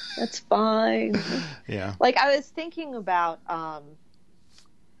 That's fine. Yeah. Like, I was thinking about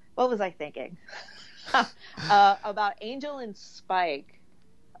what was I thinking? About Angel and Spike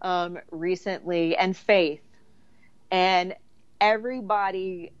recently, and Faith. And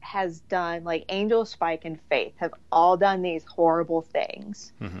everybody has done, like Angel, Spike, and Faith have all done these horrible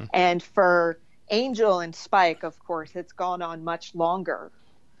things. Mm-hmm. And for Angel and Spike, of course, it's gone on much longer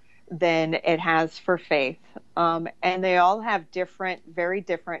than it has for Faith. And they all have very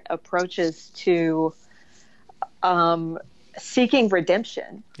different approaches to seeking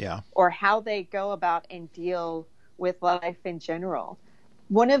redemption. Yeah. Or how they go about and deal with life in general.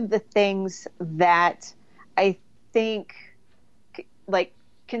 One of the things that I think like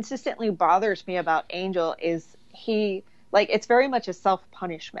consistently bothers me about Angel is it's very much a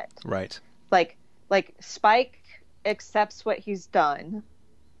self-punishment. Right. Like Spike accepts what he's done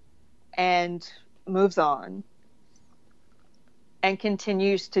and moves on and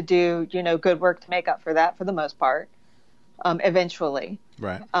continues to do, good work to make up for that for the most part. Eventually.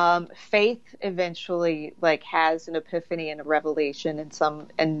 Right. Faith eventually has an epiphany and a revelation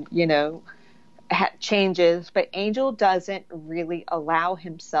changes, but Angel doesn't really allow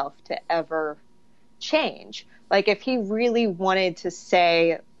himself to ever change. Like if he really wanted to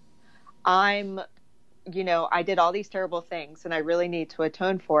say, I did all these terrible things and I really need to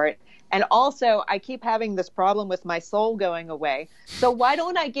atone for it. And also I keep having this problem with my soul going away. So why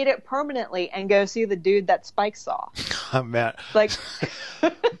don't I get it permanently and go see the dude that Spike saw? Oh, man. Like,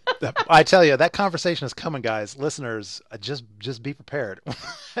 I tell you, that conversation is coming, guys. Listeners, just be prepared.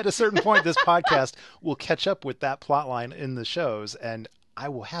 At a certain point, this podcast will catch up with that plot line in the shows, and I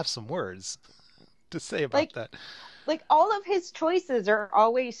will have some words to say about that. Like all of his choices are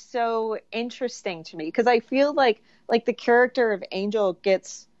always so interesting to me because I feel like the character of Angel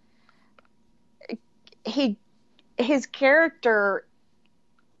his character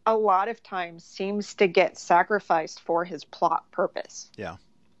a lot of times seems to get sacrificed for his plot purpose. Yeah.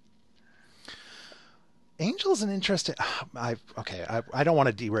 Angel's an interesting. I don't want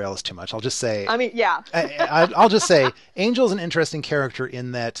to derail this too much. I'll just say. I mean, yeah. I'll just say Angel's an interesting character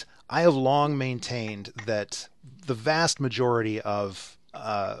in that I have long maintained that the vast majority of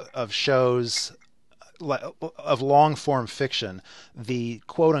shows of long form fiction, the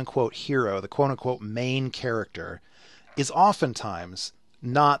quote unquote hero, the quote unquote main character, is oftentimes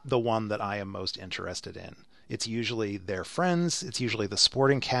not the one that I am most interested in. It's usually their friends. It's usually the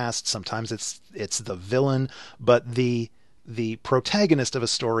sporting cast. Sometimes it's the villain, but the protagonist of a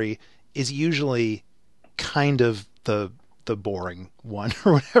story is usually kind of the boring one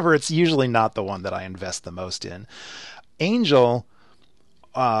or whatever. It's usually not the one that I invest the most in. Angel,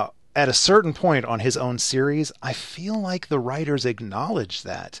 at a certain point on his own series, I feel like the writers acknowledge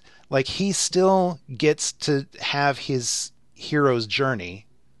that. Like he still gets to have his hero's journey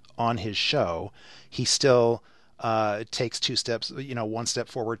on his show. He still takes two steps, one step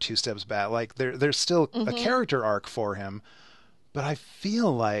forward, two steps back. Like there's still a character arc for him, but I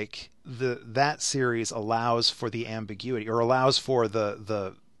feel like that series allows for the ambiguity, or allows for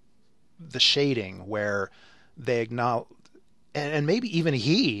the shading where they acknowledge, and maybe even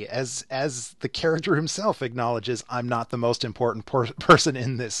he, as the character himself, acknowledges, I'm not the most important person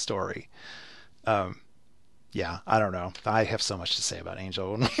in this story. Yeah, I don't know. I have so much to say about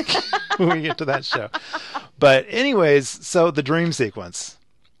Angel when we get to that show. But anyways, so the dream sequence.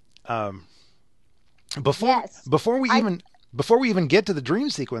 Before we even get to the dream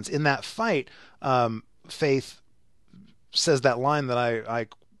sequence, in that fight, Faith says that line that I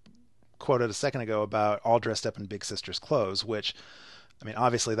quoted a second ago about all dressed up in Big Sister's clothes, which, I mean,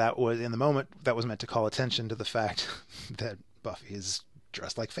 obviously that was, in the moment, that was meant to call attention to the fact that Buffy is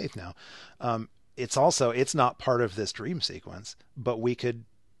dressed like Faith now. It's not part of this dream sequence, but we could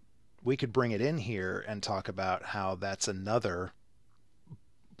bring it in here and talk about how that's another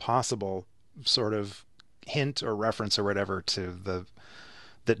possible sort of hint or reference or whatever to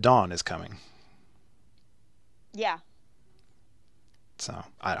that Dawn is coming. Yeah. So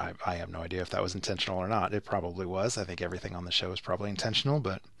I have no idea if that was intentional or not. It probably was. I think everything on the show is probably intentional,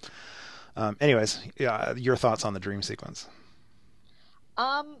 but anyways, yeah, your thoughts on the dream sequence?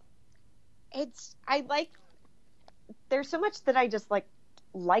 There's so much that I just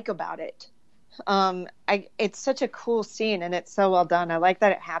like about it. It's such a cool scene and it's so well done. I like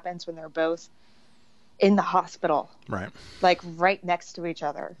that it happens when they're both in the hospital, right? Like right next to each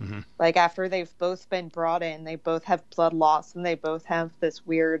other. Mm-hmm. Like after they've both been brought in, they both have blood loss and they both have this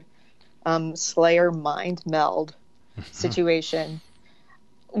weird Slayer mind meld situation.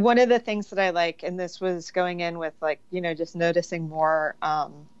 One of the things that I like, and this was going in with just noticing more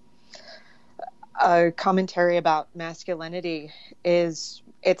a commentary about masculinity, is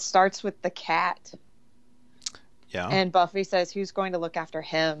it starts with the cat. Yeah. And Buffy says, who's going to look after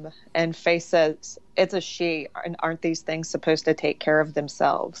him? And Faith says, it's a she. And aren't these things supposed to take care of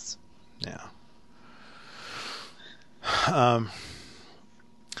themselves? Yeah.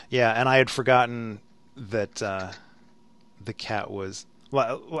 Yeah, and I had forgotten that the cat was...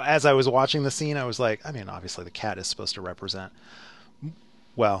 As I was watching the scene, I was like, I mean, obviously the cat is supposed to represent...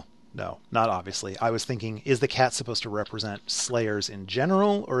 Well, no, not obviously. I was thinking, is the cat supposed to represent Slayers in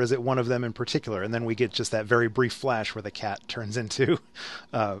general, or is it one of them in particular? And then we get just that very brief flash where the cat turns into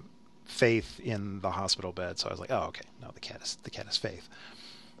Faith in the hospital bed. So I was like, oh, okay, no, the cat is Faith.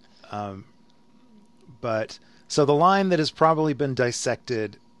 But so the line that has probably been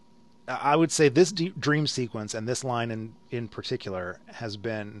dissected, I would say this dream sequence and this line in particular has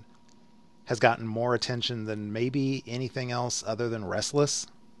gotten more attention than maybe anything else other than Restless.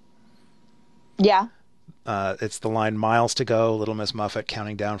 Yeah. It's the line "Miles to go, Little Miss Muffet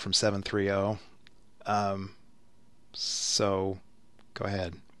counting down from 730." So, go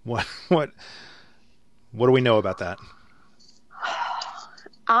ahead. What do we know about that?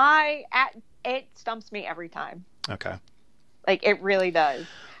 It stumps me every time. Okay. Like, it really does.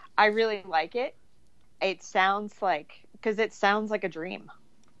 I really like it. It sounds like a dream.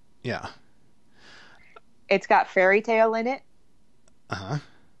 Yeah. It's got fairy tale in it. Uh-huh.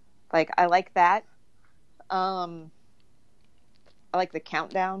 Like, I like that. I like the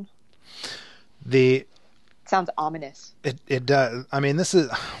countdown. It sounds ominous. It does. I mean, this is...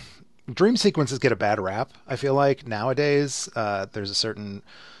 Dream sequences get a bad rap, I feel like, nowadays. There's a certain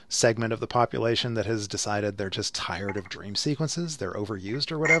segment of the population that has decided they're just tired of dream sequences. They're overused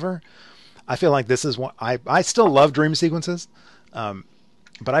or whatever. I feel like this is one... I still love dream sequences,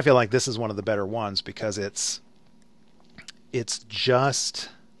 but I feel like this is one of the better ones because it's just...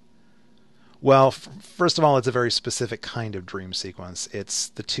 Well, first of all, it's a very specific kind of dream sequence. It's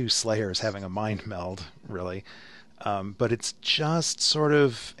the two Slayers having a mind meld, really. But it's just sort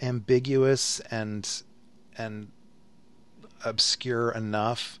of ambiguous and obscure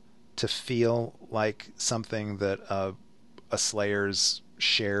enough to feel like something that a Slayer's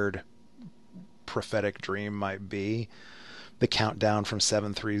shared prophetic dream might be. The countdown from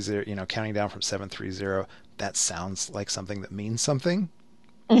 730, counting down from 730, that sounds like something that means something.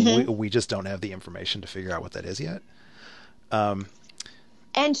 Mm-hmm. We just don't have the information to figure out what that is yet.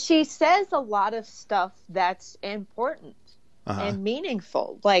 And she says a lot of stuff that's important and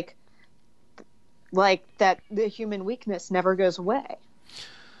meaningful, like that the human weakness never goes away.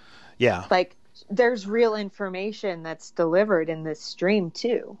 Yeah. Like, there's real information that's delivered in this stream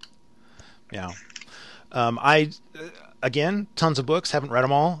too. Yeah. Again, tons of books, haven't read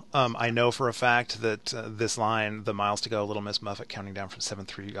them all. I know for a fact that this line, the miles to go, Little Miss Muffet counting down from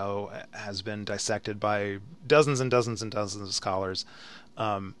 730, has been dissected by dozens and dozens and dozens of scholars.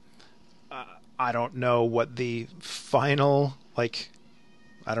 I don't know what the final, I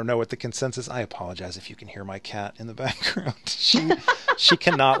don't know what the consensus. I apologize if you can hear my cat in the background. She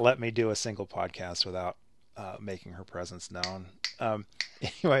cannot let me do a single podcast without making her presence known.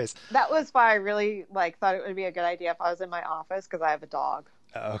 Anyways, that was why I really thought it would be a good idea if I was in my office, because I have a dog.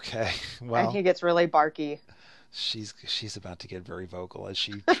 Okay, well, and he gets really barky. She's about to get very vocal as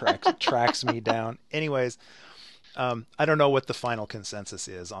she tracks me down. Anyways, I don't know what the final consensus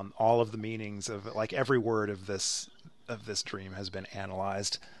is on all of the meanings of every word of this dream has been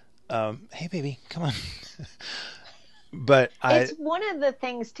analyzed. Hey, baby, come on. But it's one of the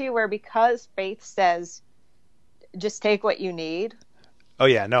things too where, because Faith says, just take what you need. Oh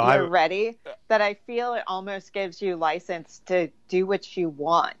yeah, no, you're ready. That I feel it almost gives you license to do what you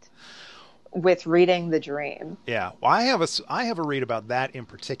want with reading the dream. Yeah, well, I have a read about that in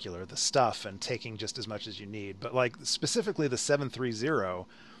particular, the stuff and taking just as much as you need. But specifically the 730,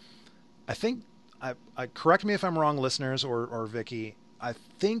 I think I correct me if I'm wrong, listeners or Vicky. I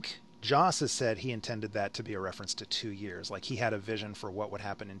think Joss has said he intended that to be a reference to 2 years. Like, he had a vision for what would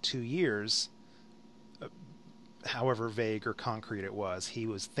happen in 2 years. However vague or concrete it was, he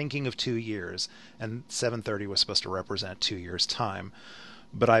was thinking of 2 years, and 730 was supposed to represent 2 years' time.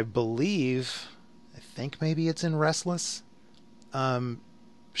 But I think maybe it's in Restless.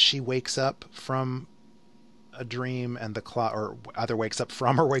 She wakes up from a dream, and the clock, or either wakes up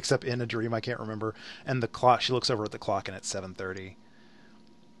from or wakes up in a dream, I can't remember. And the clock, she looks over at the clock, and it's 7:30.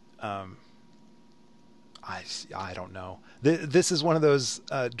 I don't know. This is one of those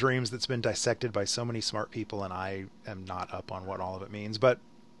dreams that's been dissected by so many smart people, and I am not up on what all of it means. But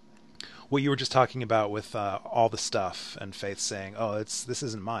what you were just talking about with all the stuff, and Faith saying, "Oh, this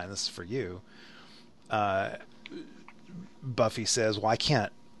isn't mine. This is for you." Buffy says, "Well, I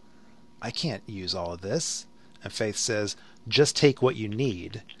can't use all of this," and Faith says, "Just take what you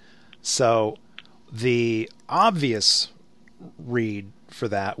need." So The obvious read for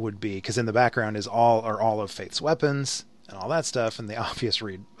that would be, because in the background is all of Faith's weapons and all that stuff, and the obvious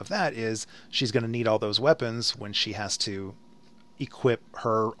read of that is she's going to need all those weapons when she has to equip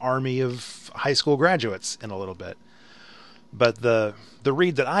her army of high school graduates in a little bit. But the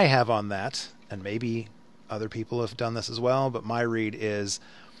read that I have on that, and maybe other people have done this as well, but my read is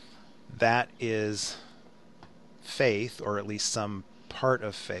that is Faith, or at least some part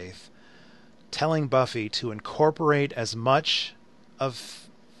of Faith, telling Buffy to incorporate as much of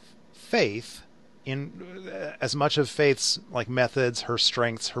Faith as much of Faith's like methods, her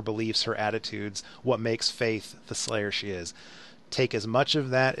strengths, her beliefs, her attitudes, what makes Faith the Slayer she is. Take as much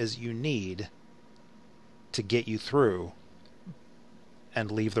of that as you need to get you through, and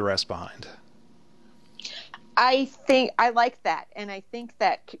leave the rest behind. I think I like that, and I think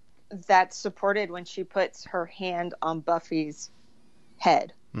that that's supported when she puts her hand on Buffy's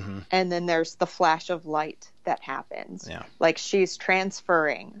head. Mm-hmm. And then there's the flash of light that happens. Yeah. Like she's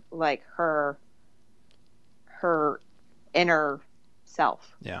transferring like her inner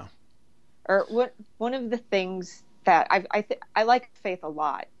self. Yeah. Or one of the things that I like Faith a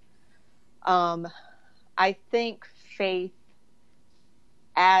lot. I think Faith,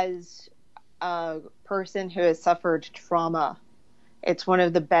 as a person who has suffered trauma, it's one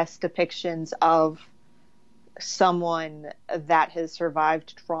of the best depictions of someone that has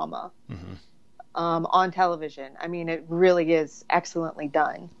survived trauma on television. I mean, it really is excellently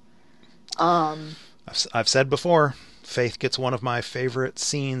done. I've said before, Faith gets one of my favorite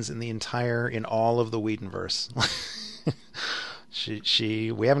scenes in all of the Whedonverse.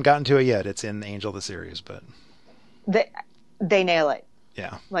 We haven't gotten to it yet. It's in Angel the series, but they nail it.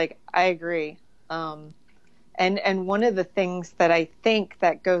 Yeah. Like, I agree. And one of the things that I think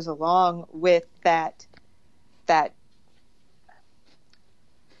that goes along with that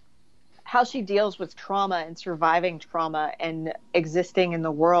how she deals with trauma and surviving trauma and existing in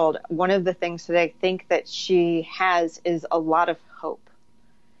the world, one of the things that I think that she has is a lot of hope.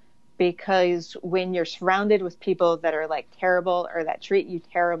 Because when you're surrounded with people that are like terrible or that treat you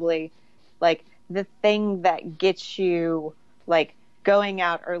terribly, like the thing that gets you like going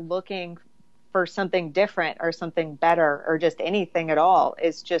out or looking for something different or something better or just anything at all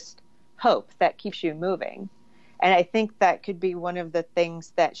is just hope that keeps you moving. And I think that could be one of the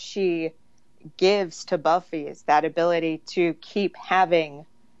things that she gives to Buffy, is that ability to keep having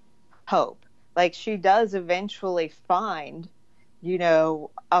hope. Like she does eventually find, you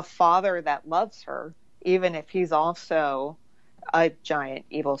know, a father that loves her, even if he's also a giant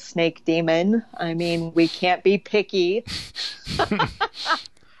evil snake demon. I mean, we can't be picky.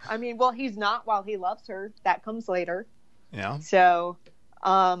 I mean, well, he's not while he loves her. That comes later. Yeah. So,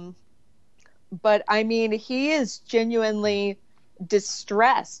 but I mean, he is genuinely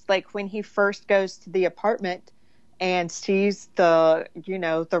distressed. Like when he first goes to the apartment and sees the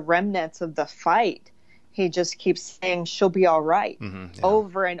remnants of the fight, he just keeps saying she'll be all right,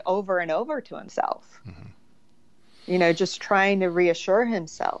 over and over and over to himself. You know, just trying to reassure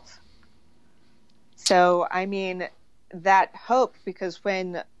himself. So, I mean, that hope, because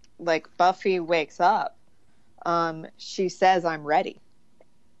when like Buffy wakes up, she says, "I'm ready."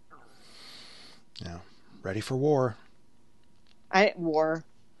 Yeah. Ready for war.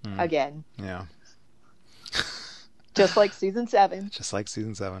 Again. Yeah. Just like season 7. Just like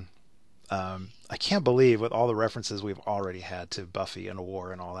season 7. I can't believe, with all the references we've already had to Buffy and a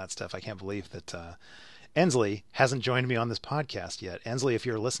war and all that stuff, I can't believe that Ensley hasn't joined me on this podcast yet. Ensley, if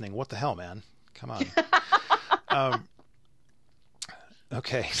you're listening, what the hell, man? Come on.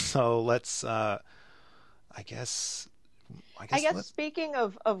 Okay, so let's I guess speaking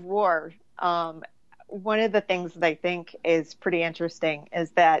of war, one of the things that I think is pretty interesting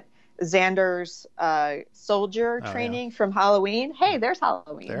is that Xander's soldier training from Halloween. Hey, there's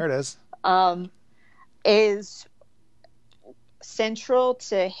Halloween. There it is. Is central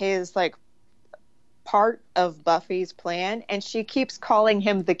to his like part of Buffy's plan, and she keeps calling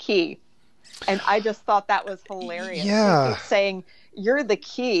him the key. And I just thought that was hilarious. Yeah. She keeps saying, "You're the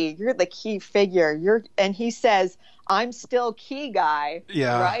key. You're the key figure. And he says, "I'm still key guy."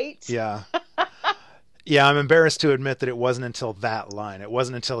 Yeah. Right? Yeah. Yeah, I'm embarrassed to admit that it wasn't until that line. It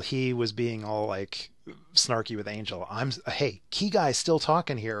wasn't until he was being all like snarky with Angel. Hey, key guy's still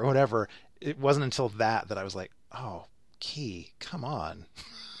talking here or whatever. It wasn't until that I was like, oh, Key, come on.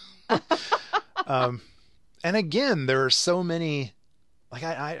 And again, there are so many, like,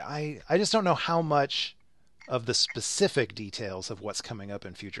 I just don't know how much of the specific details of what's coming up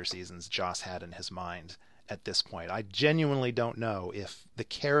in future seasons Joss had in his mind at this point. I genuinely don't know if the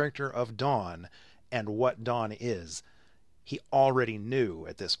character of Dawn and what Dawn is, he already knew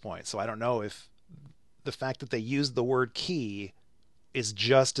at this point. So I don't know if the fact that they used the word key is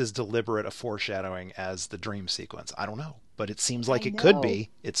just as deliberate a foreshadowing as the dream sequence. I don't know, but it seems like it could be.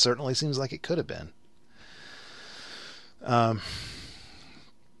 It certainly seems like it could have been.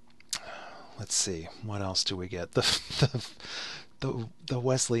 Let's see, what else do we get? The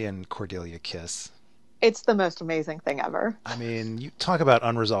Wesley and Cordelia kiss. It's the most amazing thing ever. I mean, you talk about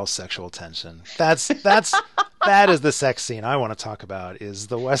unresolved sexual tension. That is the sex scene I want to talk about, is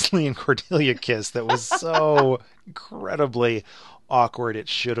the Wesley and Cordelia kiss that was so incredibly awkward it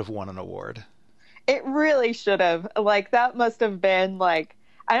should have won an award. It really should have. Like, that must have been like,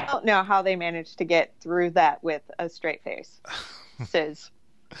 I don't know how they managed to get through that with a straight face. Sis.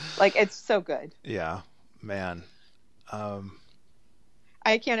 Like, it's so good. Yeah, man.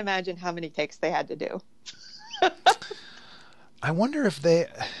 I can't imagine how many takes they had to do. I wonder if they...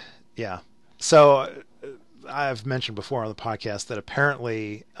 Yeah. So I've mentioned before on the podcast that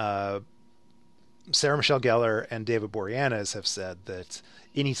apparently Sarah Michelle Gellar and David Boreanaz have said that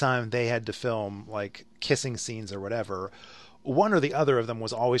anytime they had to film like kissing scenes or whatever, one or the other of them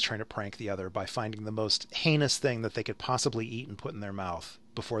was always trying to prank the other by finding the most heinous thing that they could possibly eat and put in their mouth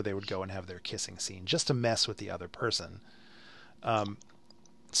before they would go and have their kissing scene, just to mess with the other person.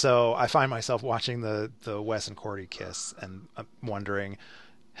 So I find myself watching the Wes and Cordy kiss, and I'm wondering,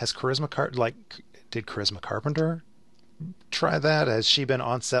 did Charisma Carpenter try that? Has she been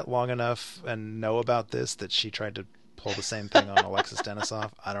on set long enough and know about this that she tried to pull the same thing on Alexis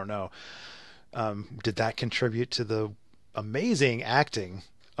Denisof? I don't know. Did that contribute to the amazing acting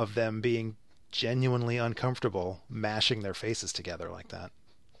of them being genuinely uncomfortable mashing their faces together like that?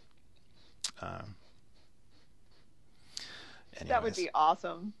 That would be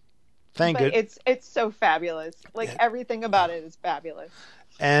awesome. But it's so fabulous. Like, everything about it is fabulous.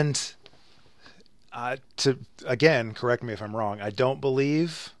 And to again, correct me if I'm wrong, I don't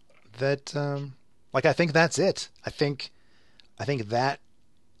believe that. I think that's it. I think that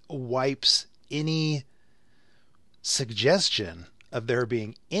wipes any suggestion of there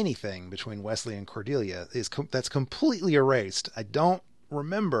being anything between Wesley and Cordelia. That's completely erased. I don't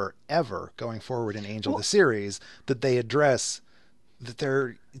remember ever going forward in Angel the series that they address that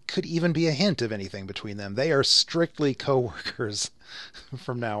there could even be a hint of anything between them. They are strictly co-workers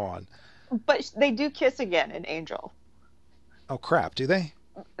from now on. But they do kiss again in Angel. Oh crap, do they?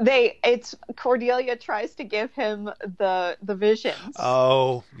 It's Cordelia tries to give him the visions.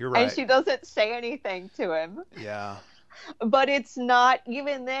 Oh, you're right. And she doesn't say anything to him. Yeah. But it's not,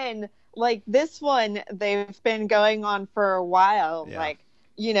 even then, like this one, they've been going on for a while,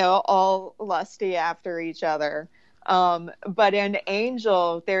 all lusty after each other. But in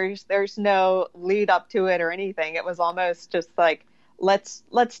Angel, there's no lead up to it or anything. It was almost just like, let's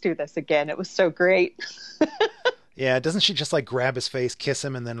do this again. It was so great. Yeah, doesn't she just like grab his face, kiss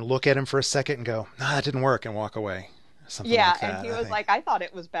him, and then look at him for a second and go, "Nah, that didn't work," and walk away? Something like that. And he was like, "I thought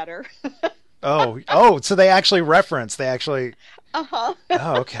it was better." Oh, so they actually reference. Uh-huh.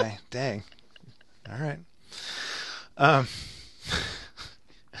 Oh, okay. Dang. All right.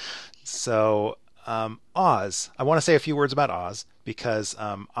 So, Oz. I want to say a few words about Oz because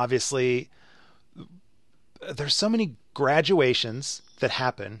obviously there's so many graduations that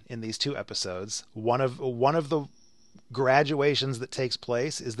happen in these two episodes. One of the graduations that takes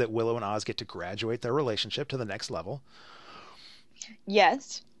place is that Willow and Oz get to graduate their relationship to the next level.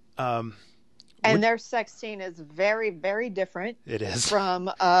 Yes. And their sex scene is very, very different. It is.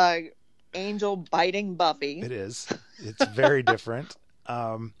 From Angel biting Buffy. It is. It's very different.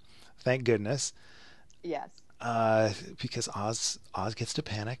 Thank goodness. Yes. Because Oz gets to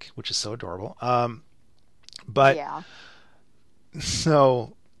panic, which is so adorable. But yeah.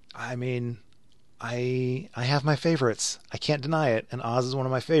 So, I mean, I have my favorites. I can't deny it, and Oz is one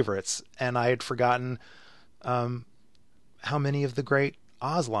of my favorites. And I had forgotten how many of the great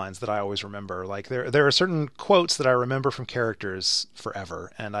Oz lines that I always remember. Like there are certain quotes that I remember from characters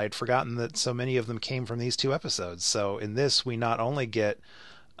forever, and I'd forgotten that so many of them came from these two episodes. So in this, we not only get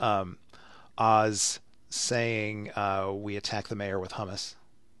Oz saying, "We attack the mayor with hummus,"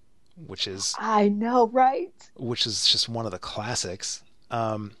 which is, I know, right? Which is just one of the classics.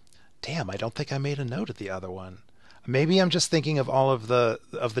 Damn, I don't think I made a note of the other one. Maybe I'm just thinking of all of the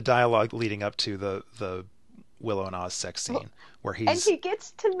dialogue leading up to the Willow and Oz sex scene where and he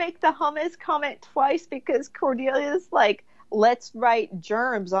gets to make the hummus comment twice because Cordelia's like, "Let's write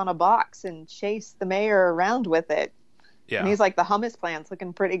germs on a box and chase the mayor around with it." Yeah. And he's like, "The hummus plan's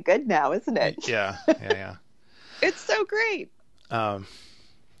looking pretty good now, isn't it?" Yeah. It's so great.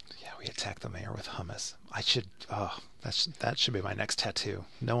 We attack the mayor with hummus. That should be my next tattoo.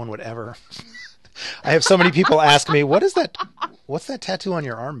 No one would ever. I have so many people ask me, what is that What's that tattoo on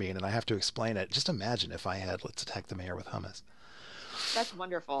your arm mean? And I have to explain it. Just imagine if I had, let's attack the mayor with hummus. That's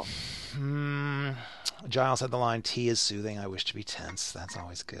wonderful. Giles had the line, tea is soothing, I wish to be tense. That's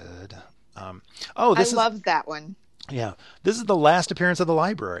always good. I love that one. Yeah. This is the last appearance of the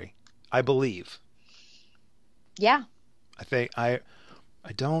library, I believe. Yeah. I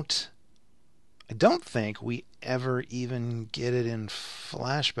don't think we ever even get it in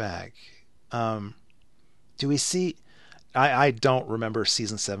flashback. Do we see... I don't remember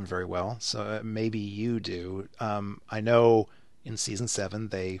season 7 very well, so maybe you do. I know in season 7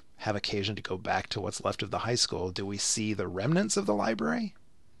 they have occasion to go back to what's left of the high school. Do we see the remnants of the library?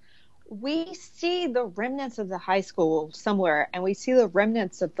 We see the remnants of the high school somewhere, and we see the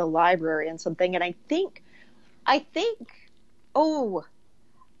remnants of the library and something. And I think,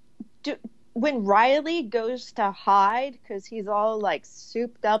 when Riley goes to hide because he's all like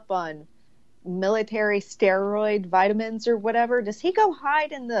souped up on military steroid vitamins or whatever, does he go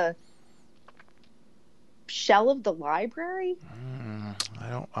hide in the shell of the library?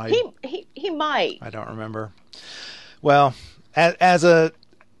 He might. I don't remember. Well, but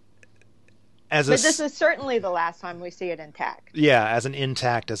this is certainly the last time we see it intact. Yeah, as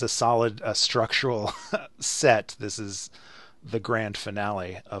a solid structural set, this is the grand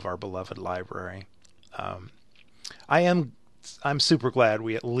finale of our beloved library. I'm super glad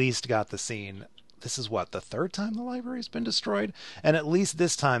we at least got the scene. This is what, the third time the library's been destroyed? And at least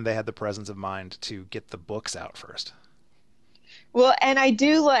this time they had the presence of mind to get the books out first. Well, and I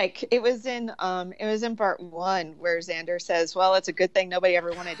do like, it was in part 1 where Xander says, well, it's a good thing nobody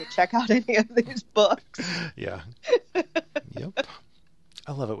ever wanted to check out any of these books. Yeah. Yep.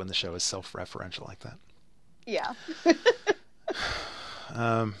 I love it when the show is self-referential like that. Yeah.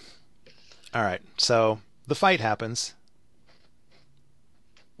 All right. So the fight happens.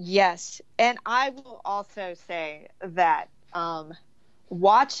 Yes. And I will also say that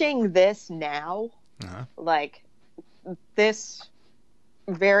watching this now, like this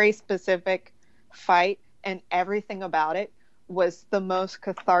very specific fight and everything about it was the most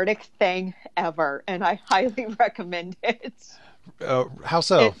cathartic thing ever. And I highly recommend it. How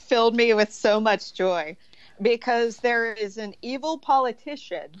so? It filled me with so much joy. Because there is an evil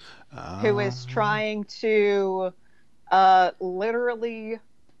politician who is trying to literally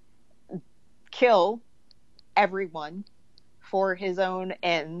kill everyone for his own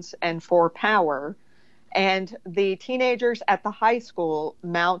ends and for power. And the teenagers at the high school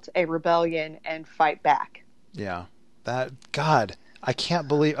mount a rebellion and fight back. Yeah. God, I can't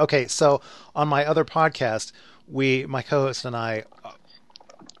believe... Okay, so on my other podcast, my co-host and I...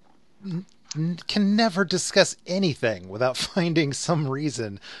 can never discuss anything without finding some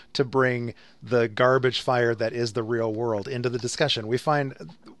reason to bring the garbage fire that is the real world into the discussion.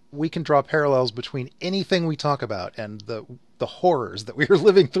 We can draw parallels between anything we talk about and the horrors that we are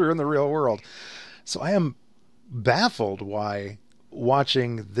living through in the real world. So I am baffled why,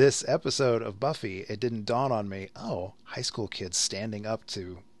 watching this episode of Buffy, it didn't dawn on me, high school kids standing up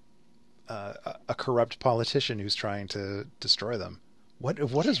to a corrupt politician who's trying to destroy them.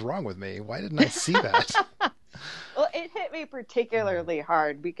 What is wrong with me? Why didn't I see that? Well, it hit me particularly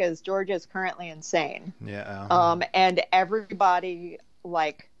hard because Georgia's currently insane. Yeah. And everybody,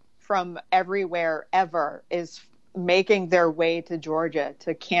 like, from everywhere ever is making their way to Georgia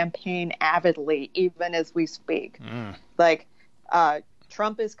to campaign avidly, even as we speak. Like,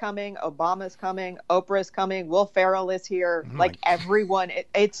 Trump is coming, Obama's coming, Oprah's coming, Will Ferrell is here. Everyone,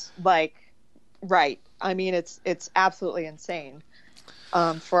 it's like, right. I mean, it's absolutely insane.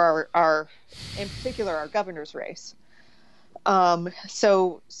 For our in particular, our governor's race.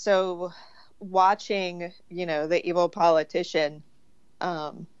 So watching, the evil politician,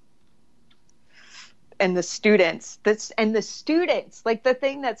 and the students, like, the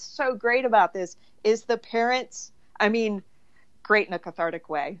thing that's so great about this is the parents, I mean, great in a cathartic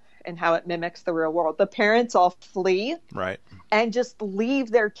way and how it mimics the real world. The parents all flee. Right. And just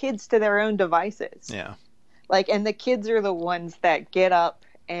leave their kids to their own devices. Yeah. Like, and the kids are the ones that get up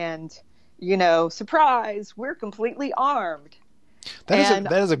and, surprise, we're completely armed.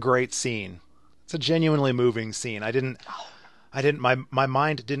 That is a great scene. It's a genuinely moving scene. My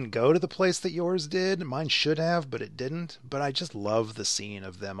mind didn't go to the place that yours did. Mine should have, but it didn't. But I just love the scene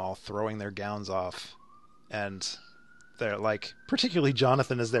of them all throwing their gowns off. And they're like, particularly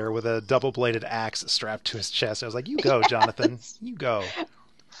Jonathan is there with a double-bladed axe strapped to his chest. I was like, you go, Jonathan. You go.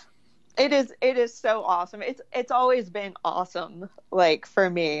 It is so awesome. It's always been awesome, like, for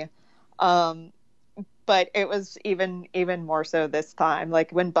me. But it was even more so this time,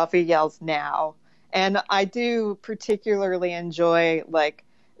 like when Buffy yells now. And I do particularly enjoy, like,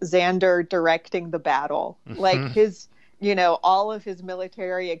 Xander directing the battle. Like, his all of his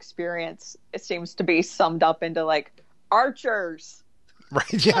military experience, it seems to be summed up into like archers.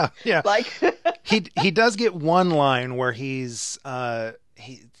 Right. Yeah. Yeah. Like he does get one line where he's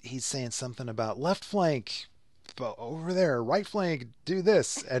saying something about left flank over there, right flank, do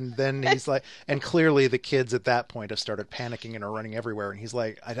this. And then he's like, and clearly the kids at that point have started panicking and are running everywhere. And he's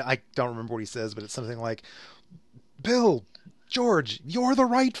like, I don't remember what he says, but it's something like, Bill, George, you're the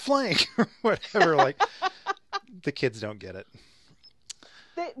right flank or whatever. Like the kids don't get it.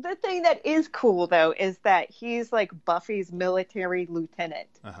 The thing that is cool, though, is that he's like Buffy's military lieutenant.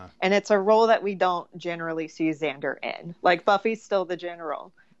 And it's a role that we don't generally see Xander in. Like, Buffy's still the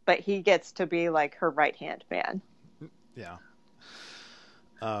general, but he gets to be like her right-hand man. Yeah.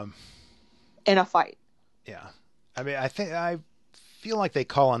 In a fight. Yeah. I mean, I feel like they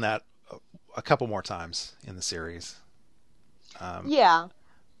call on that a couple more times in the series. Yeah.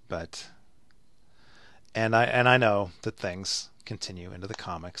 But, and I know that things continue into the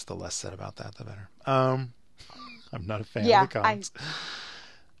comics. The less said about that, the better. I'm not a fan of the comics.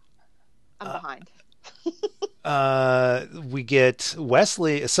 I'm behind. We get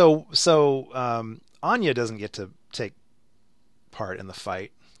Wesley. So Anya doesn't get to take part in the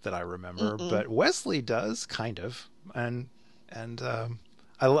fight that I remember, but Wesley does, kind of. And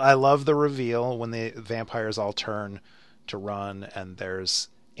I love the reveal when the vampires all turn to run, and there's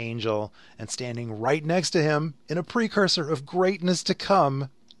Angel, and standing right next to him in a precursor of greatness to come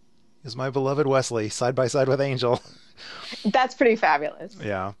is my beloved Wesley, side by side with Angel. That's pretty fabulous.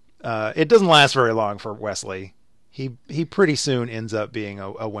 Yeah. It doesn't last very long for Wesley. He pretty soon ends up being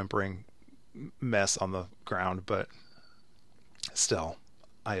a whimpering mess on the ground, but still,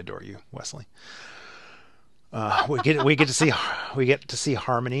 I adore you, Wesley. We get to see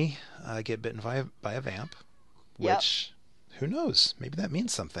Harmony get bitten by a vamp, which who knows? Maybe that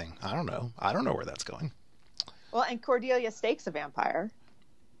means something. I don't know. I don't know where that's going. Well, and Cordelia stakes a vampire.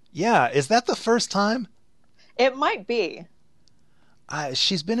 Yeah, is that the first time? It might be.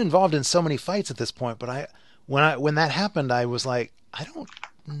 She's been involved in so many fights at this point, but when that happened, I was like, I don't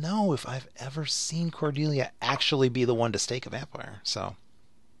know if I've ever seen Cordelia actually be the one to stake a vampire. So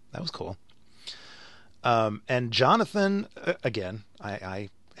that was cool. And Jonathan, again, I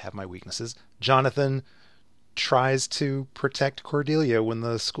have my weaknesses. Jonathan tries to protect Cordelia when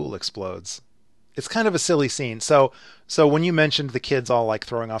the school explodes. It's kind of a silly scene. So when you mentioned the kids all like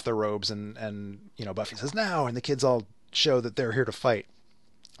throwing off their robes and Buffy says now, and the kids all show that they're here to fight.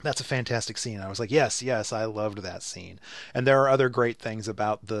 That's a fantastic scene. I was like, yes, I loved that scene. And there are other great things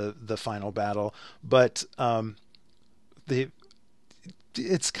about the final battle, but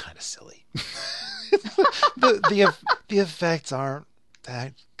it's kind of silly. the effects aren't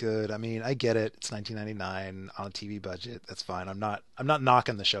that good. I mean, I get it. It's 1999 on a TV budget. That's fine. I'm not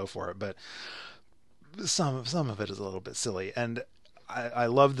knocking the show for it, but some of it is a little bit silly. And I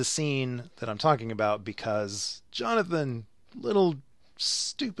love the scene that I'm talking about because Jonathan, little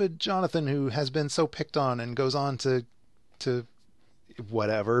stupid Jonathan, who has been so picked on and goes on to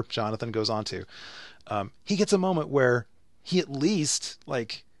whatever Jonathan goes on to, he gets a moment where he at least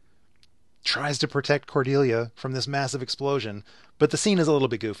like tries to protect Cordelia from this massive explosion. But the scene is a little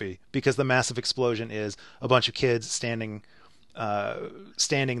bit goofy because the massive explosion is a bunch of kids standing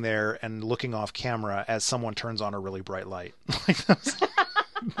there and looking off camera as someone turns on a really bright light.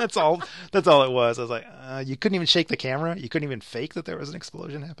 That's all it was. I was like, you couldn't even shake the camera. You couldn't even fake that there was an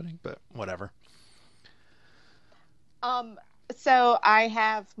explosion happening, but whatever. So I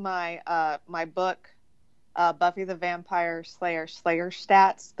have my book, Buffy the Vampire Slayer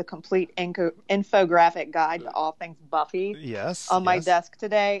Stats, the complete infographic guide to all things Buffy. Yes. On my desk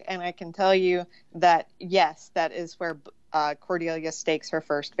today, and I can tell you that yes, that is where Cordelia stakes her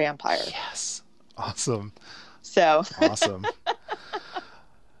first vampire. Yes. Awesome. So awesome.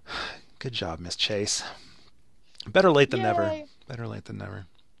 Good job, Miss Chase. Better late than never. Better late than never.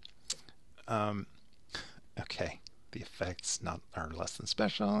 Okay. The effects are less than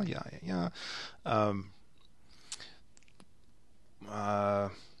special. Yeah. I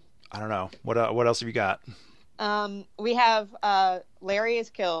don't know. What else have you got? We have Larry is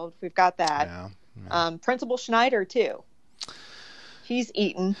killed. We've got that. Yeah. Principal Schneider too. He's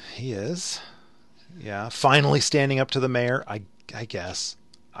eaten. He is. Yeah. Finally standing up to the mayor. I guess.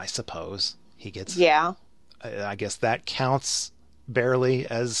 I suppose he gets. Yeah. I guess that counts barely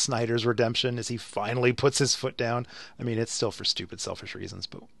as Snyder's redemption as he finally puts his foot down. I mean, it's still for stupid, selfish reasons,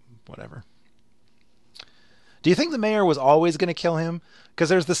 but whatever. Do you think the mayor was always going to kill him? Because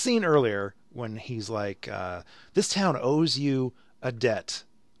there's the scene earlier when he's like, this town owes you a debt,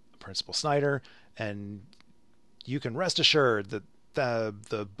 Principal Snyder, and you can rest assured that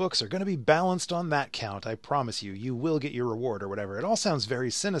the books are going to be balanced on that count. I promise you, you will get your reward or whatever. It all sounds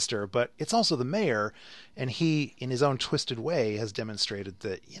very sinister, but it's also the mayor, and he, in his own twisted way, has demonstrated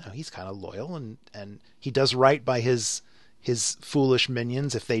that, you know, he's kind of loyal and he does right by his foolish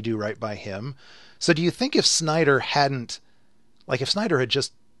minions if they do right by him. So do you think if Snyder had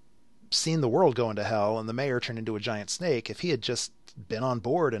just seen the world go into hell and the mayor turned into a giant snake, if he had just been on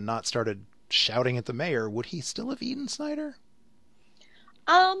board and not started shouting at the mayor, would he still have eaten Snyder?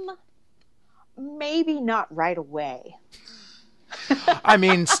 Maybe not right away. I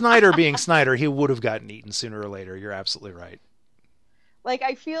mean, Snyder being Snyder, he would have gotten eaten sooner or later. You're absolutely right. Like,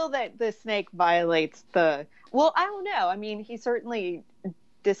 I feel that the snake violates the... Well, I don't know. I mean, he certainly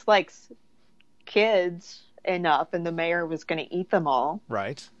dislikes kids enough, and the mayor was going to eat them all.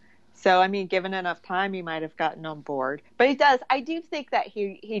 Right. So, I mean, given enough time, he might have gotten on board. But I do think that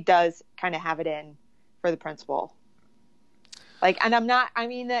he does kind of have it in for the principal. Like, and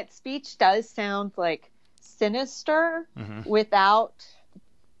that speech does sound like sinister without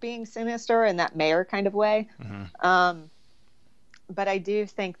being sinister in that mayor kind of way. Mm-hmm. But I do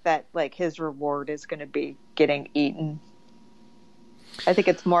think that, like, his reward is going to be getting eaten. I think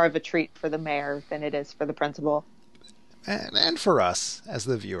it's more of a treat for the mayor than it is for the principal. And for us as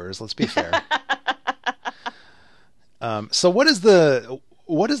the viewers, let's be fair. So what is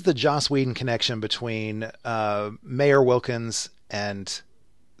the Joss Whedon connection between Mayor Wilkins and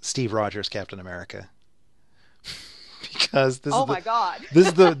Steve Rogers, Captain America? Because my God, this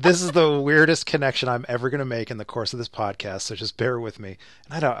is the weirdest connection I'm ever going to make in the course of this podcast. So just bear with me.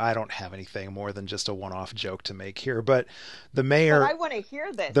 And I don't have anything more than just a one-off joke to make here. But the mayor, but I want to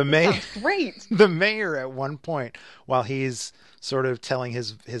hear this. The mayor, sounds great. The mayor at one point, while he's sort of telling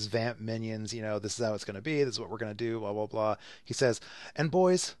his vamp minions, you know, this is how it's going to be. This is what we're going to do. Blah blah blah. He says, "And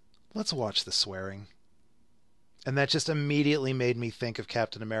boys, let's watch the swearing." And that just immediately made me think of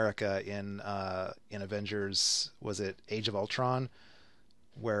Captain America in Avengers, was it Age of Ultron,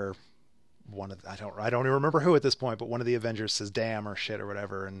 where I don't even remember who at this point, but one of the Avengers says "damn" or "shit" or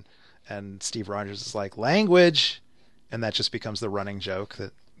whatever, and Steve Rogers is like, "language," and that just becomes the running joke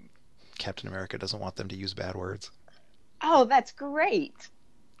that Captain America doesn't want them to use bad words. Oh, that's great.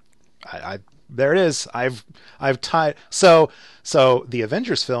 There it is. I've tied. So the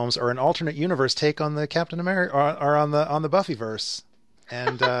Avengers films are an alternate universe take on the Captain America, or on the Buffyverse,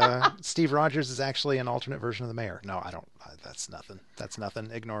 and Steve Rogers is actually an alternate version of the mayor. No, I don't. That's nothing. That's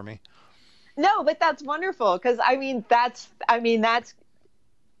nothing. Ignore me. No, but that's wonderful because that's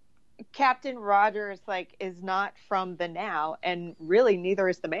Captain Rogers, like, is not from the now, and really neither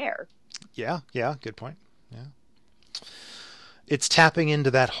is the mayor. Yeah. Good point. Yeah. It's tapping into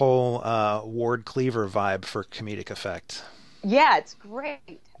that whole Ward Cleaver vibe for comedic effect. Yeah, it's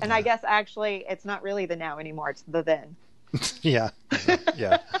great. And I guess actually it's not really the now anymore. It's the then. Yeah.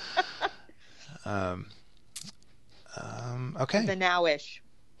 Okay. The nowish.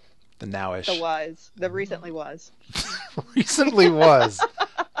 The nowish. The was. The recently was. Recently was.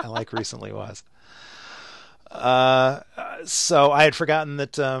 I like recently was. So I had forgotten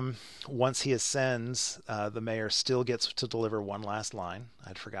that once he ascends, the mayor still gets to deliver one last line.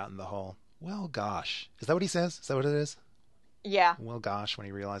 I'd forgotten the whole, "well, gosh." Is that what he says? Is that what it is? Yeah. "Well, gosh," when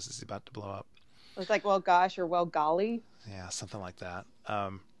he realizes he's about to blow up. It's like, "well, gosh," or "well, golly." Yeah, something like that.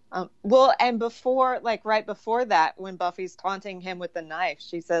 Well, and right before that, when Buffy's taunting him with the knife,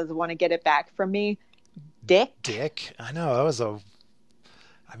 she says, "Want to get it back from me, Dick?" Dick? I know, that was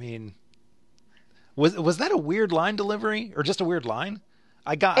Was that a weird line delivery or just a weird line?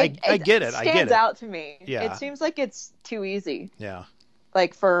 I get it. It stands out to me. Yeah. It seems like it's too easy. Yeah.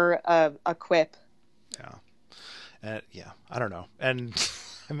 Like for a quip. Yeah. Yeah. I don't know. And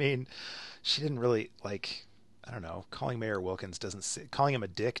I mean, she didn't really I don't know. Calling Mayor Wilkins calling him a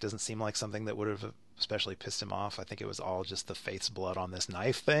dick doesn't seem like something that would have especially pissed him off. I think it was all just the Faith's blood on this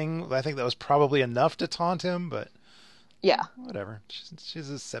knife thing. I think that was probably enough to taunt him, but yeah, whatever.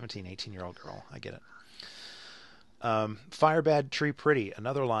 She's a 17, 18-year-old girl. I get it. Fire bad, tree pretty.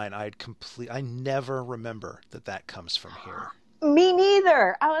 Another line I never remember that comes from here. Me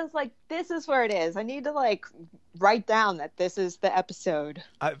neither. I was like, this is where it is. I need to write down that this is the episode.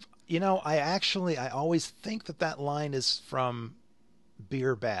 I always think that line is from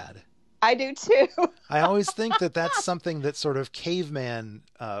Beer Bad. I do too. I always think that's something that sort of caveman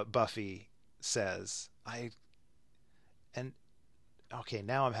Buffy says. Okay,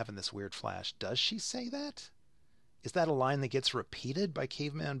 now I'm having this weird flash. Does she say that? Is that a line that gets repeated by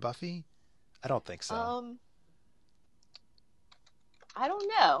caveman Buffy? I don't think so. I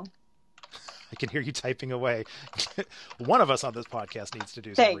don't know. I can hear you typing away. One of us on this podcast needs to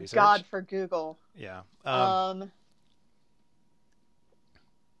do some research. Thank God for Google. Yeah.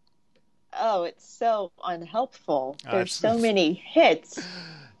 oh, it's so unhelpful. There's so it's many hits.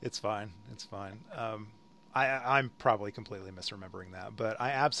 it's fine. It's fine. I'm probably completely misremembering that, but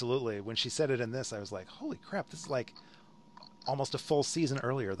I absolutely, when she said it in this, I was like, holy crap, this is like almost a full season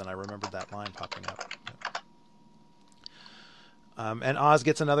earlier than I remembered that line popping up. And Oz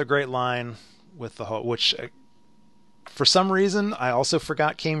gets another great line with the whole, which for some reason I also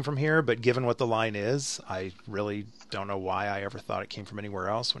forgot came from here, but given what the line is, I really don't know why I ever thought it came from anywhere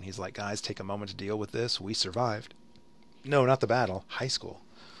else. When he's like, guys, take a moment to deal with this. We survived. No, not the battle. High school.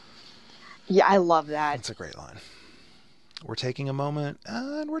 Yeah, I love that. That's a great line. We're taking a moment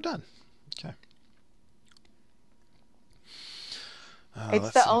and we're done. Okay.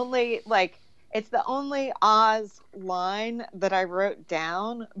 It's the only Oz line that I wrote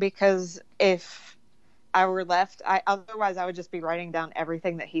down, because if I were left, otherwise I would just be writing down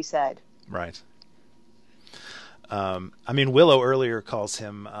everything that he said. Right. I mean, Willow earlier calls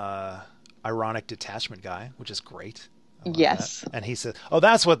him ironic detachment guy, which is great. Yes. That. And he said, oh,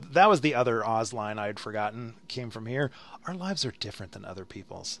 that was the other Oz line I had forgotten came from here. Our lives are different than other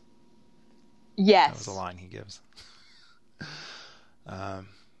people's. Yes. That was a line he gives. All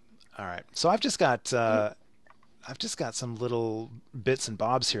right. So I've just got some little bits and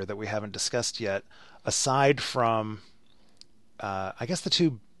bobs here that we haven't discussed yet. Aside from, I guess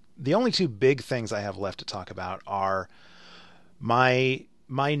the only two big things I have left to talk about are my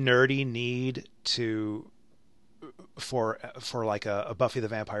nerdy need for like a Buffy the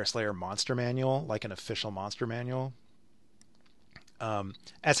Vampire Slayer monster manual, like an official monster manual.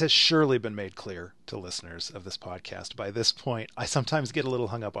 As has surely been made clear to listeners of this podcast by this point, I sometimes get a little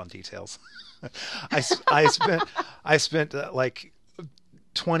hung up on details. I spent like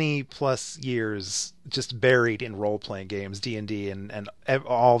 20 plus years just buried in role-playing games, D&D and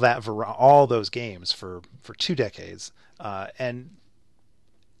all those games for 2 decades. And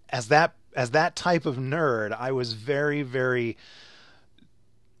as that type of nerd, I was very, very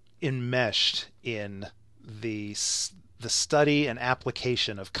enmeshed in the study and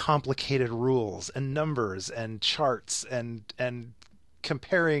application of complicated rules and numbers and charts and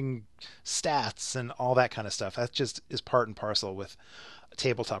comparing stats and all that kind of stuff. That just is part and parcel with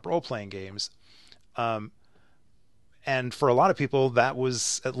tabletop role-playing games. And for a lot of people, that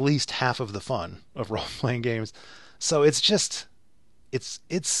was at least half of the fun of role-playing games. So it's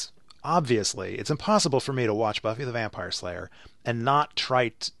obviously, it's impossible for me to watch Buffy the Vampire Slayer and not try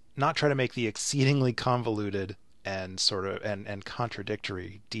to make the exceedingly convoluted and sort of and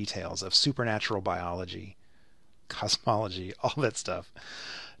contradictory details of supernatural biology, cosmology, all that stuff,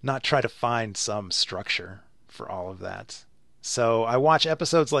 not try to find some structure for all of that. So I watch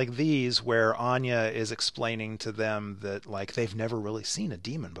episodes like these where Anya is explaining to them that like they've never really seen a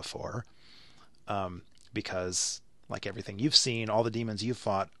demon before, because like everything you've seen, all the demons you've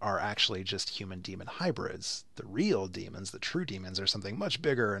fought are actually just human-demon hybrids. The real demons, the true demons, are something much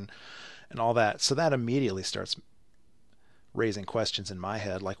bigger and all that. So that immediately starts raising questions in my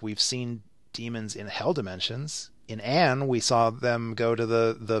head. Like, we've seen demons in hell dimensions. In Anne, we saw them go to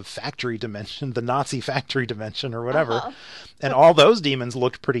the factory dimension, the Nazi factory dimension or whatever. Uh-huh. And all those demons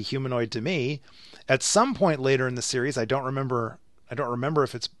looked pretty humanoid to me. At some point later in the series, I don't remember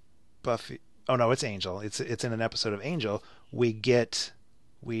if it's Buffy. Oh no, it's Angel. It's in an episode of Angel. I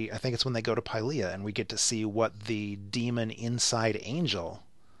think it's when they go to Pylea and we get to see what the demon inside Angel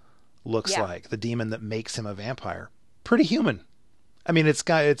looks like. The demon that makes him a vampire. Pretty human. I mean, it's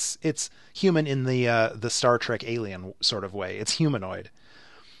human in the Star Trek Alien sort of way. It's humanoid.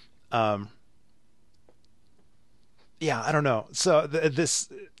 Yeah, I don't know. So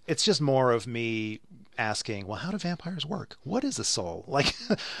it's just more of me asking, well, how do vampires work? What is a soul? Like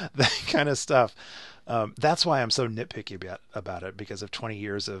that kind of stuff. That's why I'm so nitpicky about it, because of 20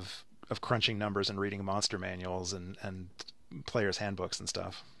 years of crunching numbers and reading monster manuals and players' handbooks and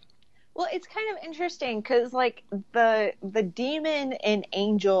stuff. Well, it's kind of interesting because, like, the demon in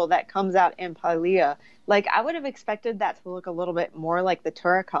Angel that comes out in Pylea, like, I would have expected that to look a little bit more like the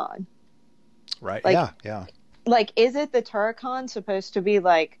Turrican. Right, like, yeah. Like, is it the Turrican supposed to be,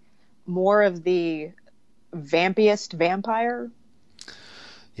 like, more of the vampiest vampire?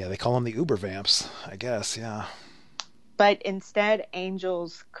 Yeah, they call them the Uber Vamps, I guess, yeah. But instead,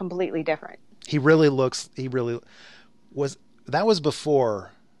 Angel's completely different. That was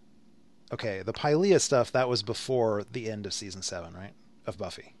before... Okay, the Pylea stuff, that was before the end of season 7, right? Of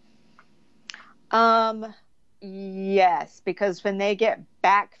Buffy. Yes, because when they get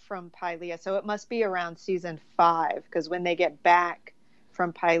back from Pylea, so it must be around season 5, because when they get back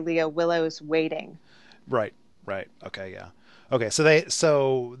from Pylea, Willow's waiting. Right. Okay, yeah. Okay,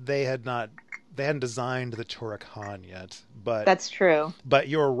 so they had not designed the Turrican yet, but That's true. but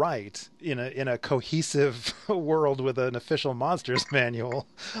you're right. In a cohesive world with an official monsters manual,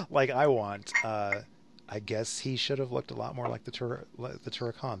 like I want, I guess he should have looked a lot more like the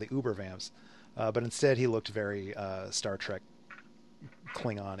Turrican, the Ubervamps, but instead he looked very Star Trek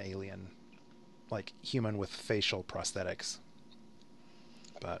Klingon alien, like human with facial prosthetics.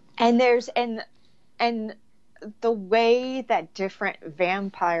 But And the way that different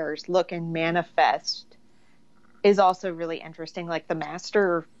vampires look and manifest is also really interesting. Like the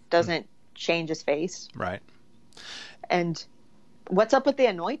Master doesn't change his face. right. And what's up with the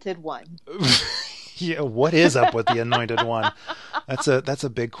Anointed One? Yeah, what is up with the Anointed One? That's a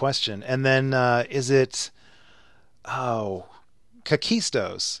big question. And then is it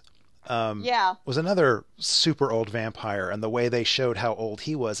Kakistos? Yeah. Was another super old vampire, and the way they showed how old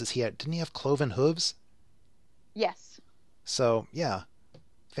he was is didn't he have cloven hooves? Yes. So yeah,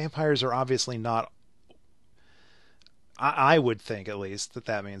 vampires are obviously not. I would think at least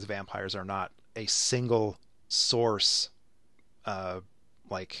that means vampires are not a single source.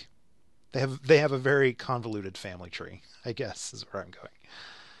 Like they have a very convoluted family tree, I guess is where I'm going.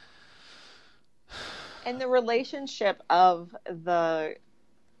 And the relationship of the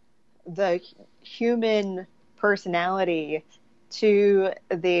human personality to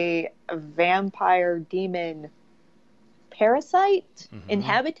the vampire demon parasite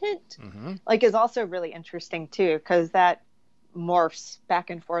inhabitant like is also really interesting too, because that morphs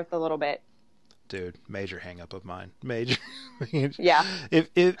back and forth a little bit. Dude, major hang up of mine. Major. Yeah.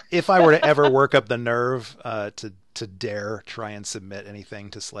 If I were to ever work up the nerve to dare try and submit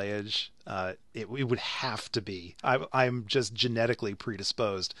anything to Slayage, it would have to be. I'm just genetically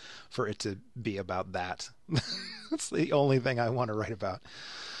predisposed for it to be about that. That's the only thing I want to write about.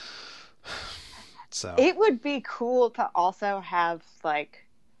 So It would be cool to also have like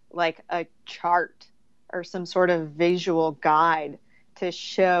a chart or some sort of visual guide to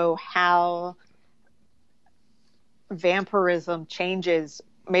show how vampirism changes.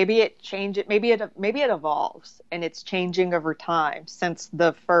 Maybe it evolves and it's changing over time since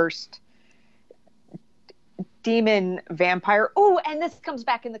the first demon vampire. Oh, and this comes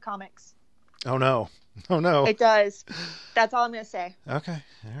back in the comics. Oh no. It does. That's all I'm going to say. Okay.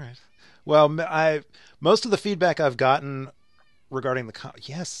 All right. Well, most of the feedback I've gotten regarding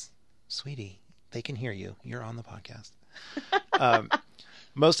yes, sweetie, they can hear you. You're on the podcast.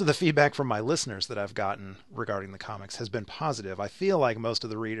 Most of the feedback from my listeners that I've gotten regarding the comics has been positive. I feel like most of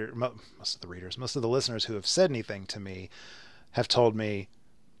the listeners who have said anything to me have told me,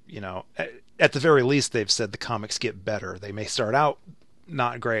 at the very least, they've said the comics get better. They may start out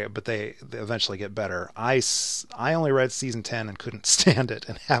not great, but they eventually get better. I only read season 10 and couldn't stand it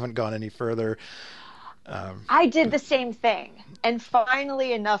and haven't gone any further. I did the same thing. And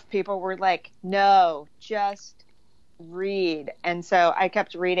finally enough people were like, no, just read. And so I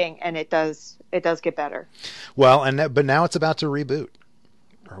kept reading, and it does get better. Well, but now it's about to reboot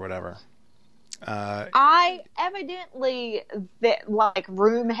or whatever.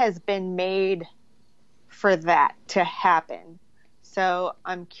 Room has been made for that to happen. So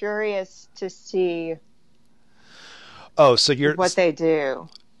I'm curious to see what they do.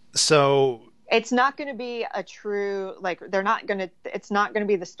 So it's not going to be a true, it's not going to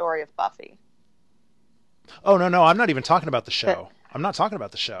be the story of Buffy. Oh, no, I'm not even talking about the show. I'm not talking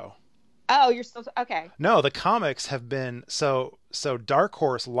about the show. Oh, you're still okay. No, the comics have been so Dark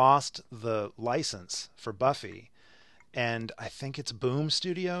Horse lost the license for Buffy, and I think it's Boom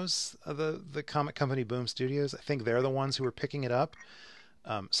Studios, the comic company Boom Studios. I think they're the ones who are picking it up.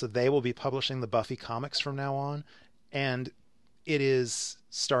 So they will be publishing the Buffy comics from now on, and it is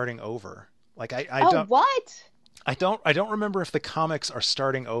starting over. Like I don't what? I don't remember if the comics are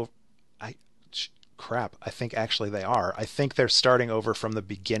starting over. Crap, I think actually they are. I think they're starting over from the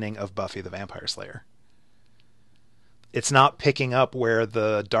beginning of Buffy the Vampire Slayer. It's not picking up where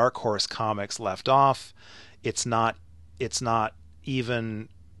the Dark Horse comics left off. It's not even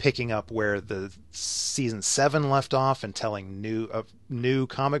picking up where the season 7 left off and telling new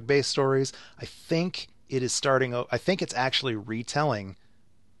comic based stories. I think it's actually retelling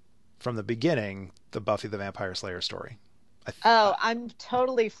from the beginning the Buffy the Vampire Slayer story. I'm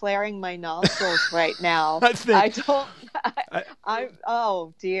totally flaring my nostrils right now.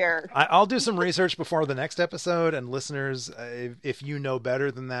 Oh dear. I'll do some research before the next episode, and listeners, if you know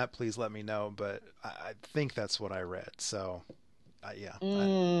better than that, please let me know. But I think that's what I read. So, yeah, I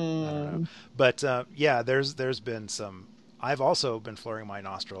don't know. But there's been some. I've also been flaring my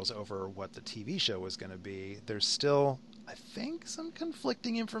nostrils over what the TV show was going to be. There's still, I think, some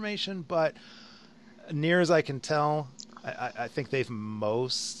conflicting information, but near as I can tell, I think they've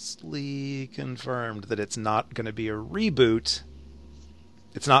mostly confirmed that it's not going to be a reboot.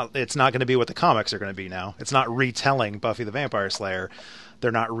 It's not going to be what the comics are going to be now. It's not retelling Buffy the Vampire Slayer.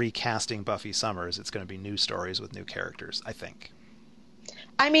 They're not recasting Buffy Summers. It's going to be new stories with new characters, I think.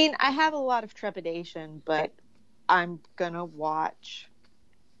 I mean, I have a lot of trepidation, but I'm going to watch.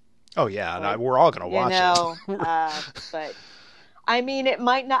 Oh, yeah. Like, we're all going to watch it. But, I mean, it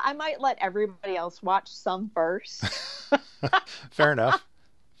might not. I might let everybody else watch some first. Fair enough.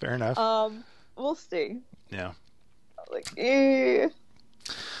 We'll see. Yeah. Like,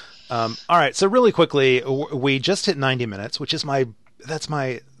 all right. So really quickly, we just hit 90 minutes, which is that's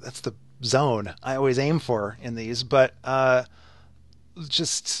the zone I always aim for in these. But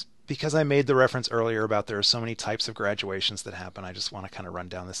just because I made the reference earlier about there are so many types of graduations that happen, I just want to kind of run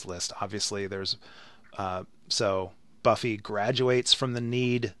down this list. Obviously, there's so Buffy graduates from the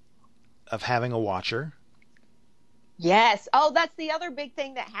need of having a watcher. Yes. Oh, that's the other big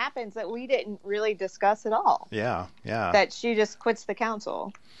thing that happens that we didn't really discuss at all. Yeah. That she just quits the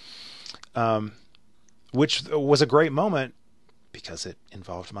council. Which was a great moment because it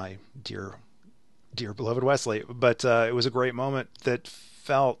involved my dear beloved Wesley. But it was a great moment that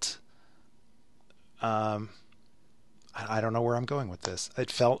felt... I don't know where I'm going with this. It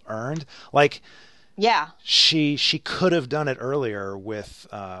felt earned. Like... Yeah, she could have done it earlier with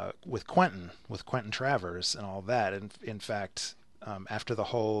Quentin Travers and all that. And in fact, after the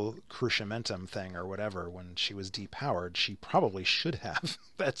whole Cruciamentum thing or whatever, when she was depowered, she probably should have.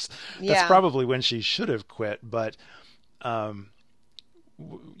 That's probably when she should have quit. But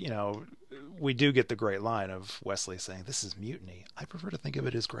we do get the great line of Wesley saying, "This is mutiny. I prefer to think of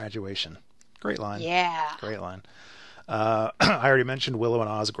it as graduation." Great line. Yeah, great line. I already mentioned Willow and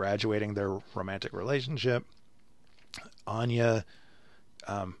Oz graduating their romantic relationship. Anya,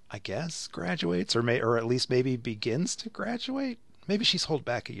 I guess, graduates, or at least maybe begins to graduate. Maybe she's held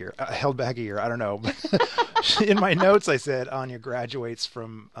back a year. I don't know. In my notes, I said Anya graduates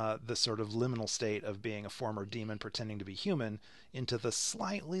from the sort of liminal state of being a former demon pretending to be human into the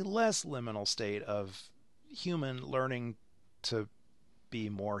slightly less liminal state of human learning to be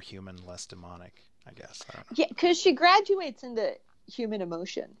more human, less demonic. I guess. I don't know. Yeah, because she graduates into human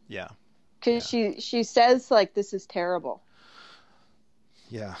emotion. Yeah. Because she says, like, this is terrible.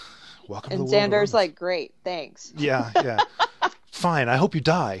 Yeah. Welcome and to the world. And Xander's like, great, thanks. Yeah. Fine, I hope you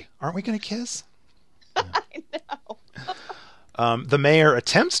die. Aren't we going to kiss? Yeah. I know. The mayor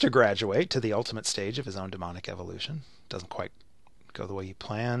attempts to graduate to the ultimate stage of his own demonic evolution. Doesn't quite go the way he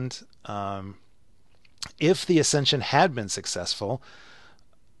planned. If the ascension had been successful...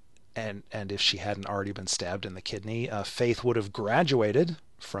 And if she hadn't already been stabbed in the kidney, Faith would have graduated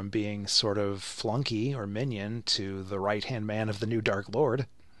from being sort of flunky or minion to the right-hand man of the new Dark Lord.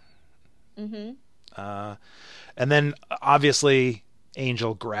 Mm-hmm. And then, obviously,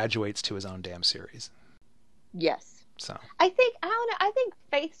 Angel graduates to his own damn series. Yes. So I think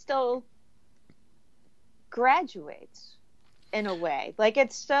Faith still graduates in a way. Like,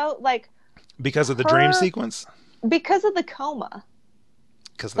 it's so, like... Because of the dream sequence? Because of the coma.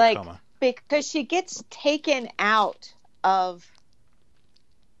 Because she gets taken out of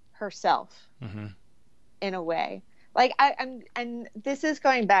herself in a way. Like and this is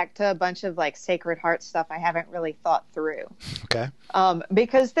going back to a bunch of like Sacred Heart stuff I haven't really thought through. Okay.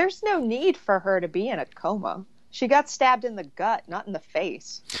 Because there's no need for her to be in a coma. She got stabbed in the gut, not in the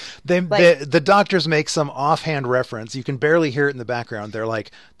face. The doctors make some offhand reference. You can barely hear it in the background. They're like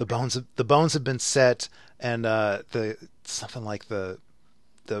the bones have been set, and the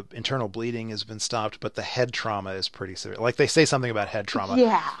internal bleeding has been stopped, but the head trauma is pretty severe. Like they say something about head trauma.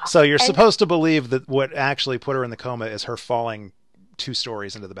 Yeah. So you're supposed to believe that what actually put her in the coma is her falling 2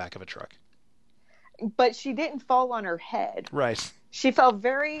 stories into the back of a truck. But she didn't fall on her head. Right. She fell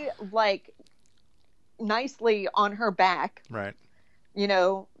very, like, nicely on her back. Right.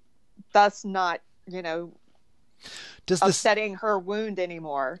 Thus not, upsetting her wound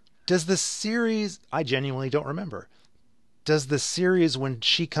anymore. Does the series, I genuinely don't remember. Does the series, when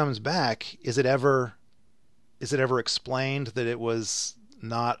she comes back, is it ever explained that it was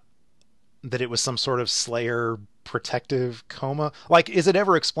some sort of Slayer protective coma? Like, is it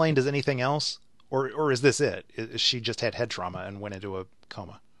ever explained as anything else, or is this it? She just had head trauma and went into a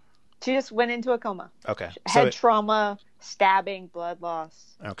coma? She just went into a coma. Okay. Head trauma, stabbing, blood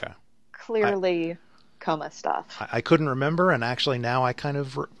loss. Okay. Clearly, coma stuff. I couldn't remember, and actually now I'm kind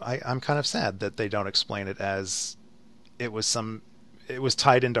of sad that they don't explain it as. It was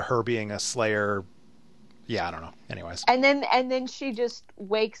tied into her being a Slayer. Yeah, I don't know. Anyways. And then she just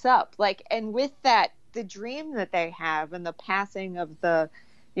wakes up. Like, and with that, the dream that they have and the passing of the,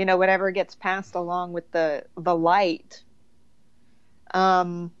 whatever gets passed along with the light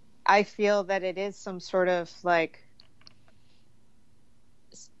I feel that it is some sort of like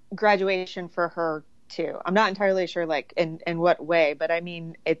graduation for her too. I'm not entirely sure like in what way, but I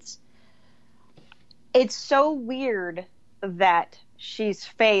mean it's so weird that she's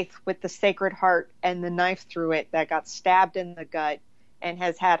Faith with the Sacred Heart and the knife through it that got stabbed in the gut and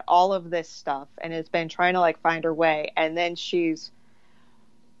has had all of this stuff and has been trying to like find her way, and then she's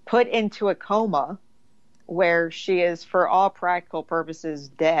put into a coma where she is for all practical purposes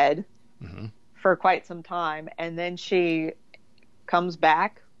dead for quite some time, and then she comes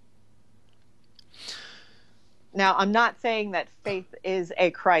back. Now, I'm not saying that Faith is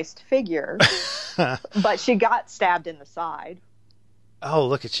a Christ figure, but she got stabbed in the side. Oh,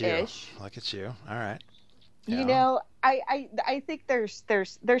 look at you. Ish. Look at you. All right. Yeah. You know, I think there's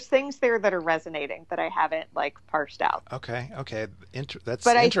things there that are resonating that I haven't like parsed out. Okay. That's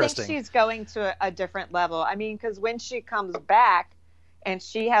but interesting. I think she's going to a different level. I mean, because when she comes back and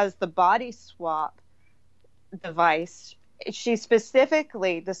she has the body swap device, she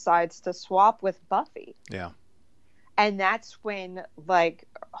specifically decides to swap with Buffy. Yeah. And that's when like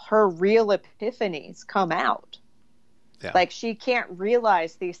her real epiphanies come out. Yeah. Like she can't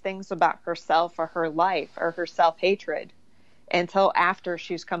realize these things about herself or her life or her self-hatred until after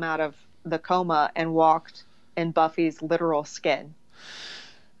she's come out of the coma and walked in Buffy's literal skin.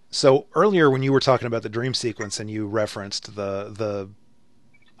 So earlier when you were talking about the dream sequence and you referenced the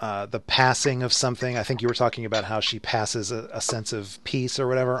passing of something, I think you were talking about how she passes a sense of peace or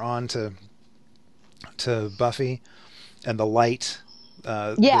whatever on to Buffy, and the light,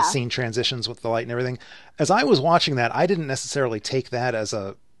 the scene transitions with the light and everything. As I was watching that, I didn't necessarily take that as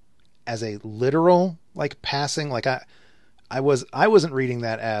a literal like passing. Like I wasn't reading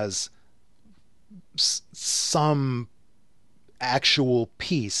that as some actual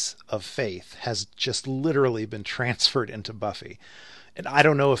piece of Faith has just literally been transferred into Buffy. And I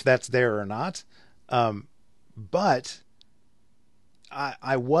don't know if that's there or not. But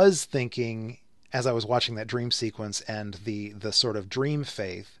I was thinking as I was watching that dream sequence and the sort of dream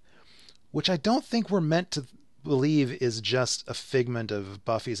Faith, which I don't think we're meant to believe is just a figment of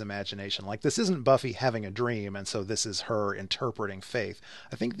Buffy's imagination. Like this isn't Buffy having a dream, and so this is her interpreting Faith.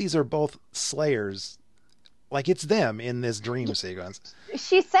 I think these are both Slayers. Like it's them in this dream sequence.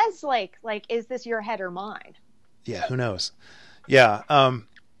 She says like, is this your head or mine? Yeah, who knows? Yeah.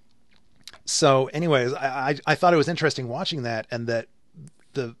 So anyways, I thought it was interesting watching that, and that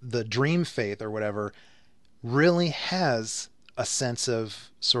the dream Faith or whatever really has a sense of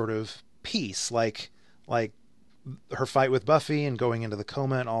sort of peace, like her fight with Buffy and going into the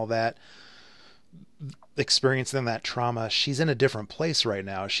coma and all that, experiencing that trauma. She's in a different place right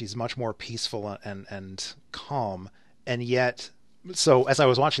now. She's much more peaceful and calm. And yet, so as I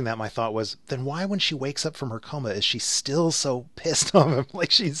was watching that, my thought was, then why when she wakes up from her coma is she still so pissed off him?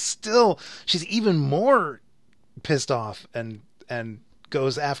 Like she's even more pissed off and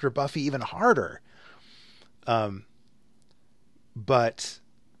goes after Buffy even harder. But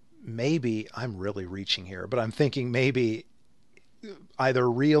maybe I'm really reaching here, but I'm thinking maybe either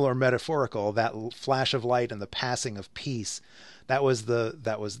real or metaphorical, that flash of light and the passing of peace, that was the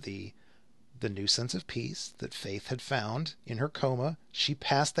new sense of peace that Faith had found in her coma. She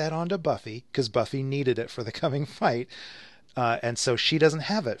passed that on to Buffy because Buffy needed it for the coming fight. And so she doesn't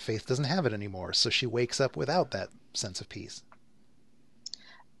have it. Faith doesn't have it anymore. So she wakes up without that sense of peace.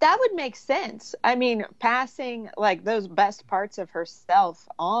 That would make sense. I mean, passing like those best parts of herself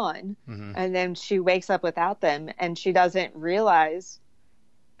on, and then she wakes up without them, and she doesn't realize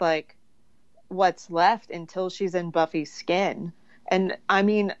like what's left until she's in Buffy's skin. And I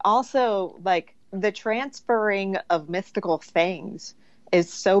mean, also like the transferring of mystical things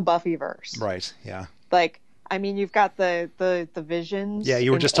is so Buffyverse. Right. Yeah. Like, I mean, you've got the visions. Yeah,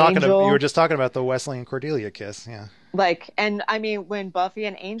 you were just talking about the Wesley and Cordelia kiss. Yeah. Like, and I mean, when Buffy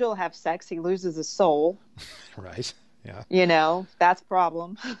and Angel have sex, he loses his soul. Right. Yeah. You know, that's a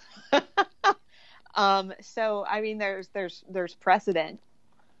problem. So I mean, there's precedent.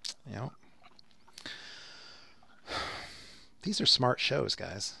 Yeah. These are smart shows,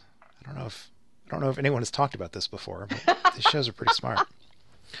 guys. I don't know if anyone has talked about this before, but these shows are pretty smart.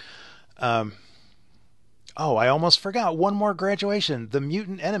 Oh, I almost forgot one more graduation. The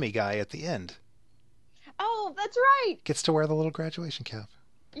mutant enemy guy at the end. Oh, that's right. Gets to wear the little graduation cap.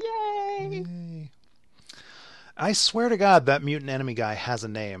 Yay. Yay. I swear to God that mutant enemy guy has a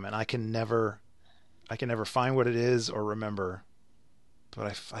name, and I can never find what it is or remember. But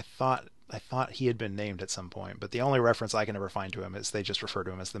I thought he had been named at some point, but the only reference I can ever find to him is they just refer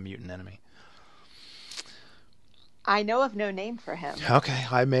to him as the mutant enemy. I know of no name for him. Okay,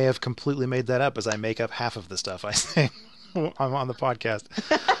 I may have completely made that up as I make up half of the stuff I say. I'm on the podcast.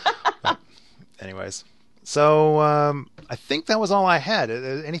 But anyways, so I think that was all I had.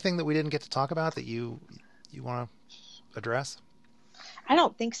 Anything that we didn't get to talk about that you want to address? I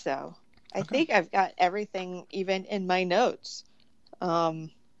don't think so. I think I've got everything even in my notes.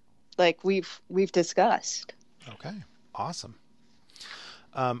 Like we've discussed. Okay. Awesome.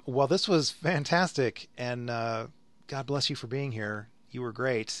 Well, this was fantastic, and God bless you for being here. You were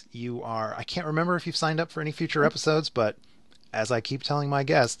great. I can't remember if you've signed up for any future episodes, but as I keep telling my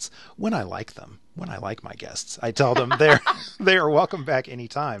guests, when I like my guests, I tell them they are welcome back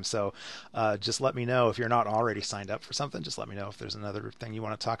anytime. So just let me know if you're not already signed up for something. Just let me know if there's another thing you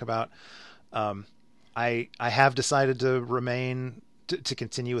want to talk about. I have decided to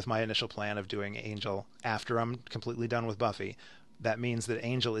continue with my initial plan of doing Angel after I'm completely done with Buffy. That means that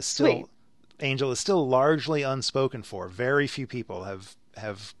Angel is still largely unspoken for. Very few people have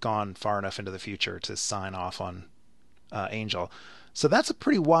gone far enough into the future to sign off on Angel. So that's a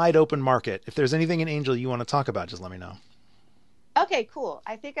pretty wide open market. If there's anything in Angel you want to talk about, just let me know. Okay, cool.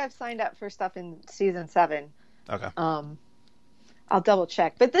 I think I've signed up for stuff in season 7. Okay. I'll double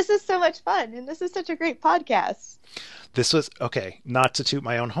check. But this is so much fun, and this is such a great podcast. This was okay. Not to toot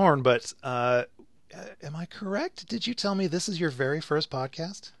my own horn, but am I correct? Did you tell me this is your very first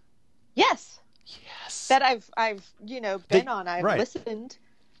podcast? Yes. Yes. That I've been on. I've listened.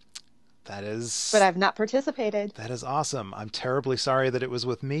 That is. But I've not participated. That is awesome. I'm terribly sorry that it was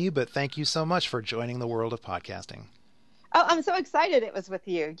with me, but thank you so much for joining the world of podcasting. Oh, I'm so excited it was with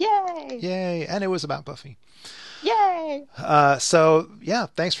you. Yay! Yay! And it was about Buffy. Yay! So yeah,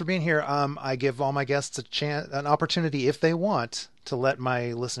 thanks for being here. I give all my guests an opportunity, if they want, to let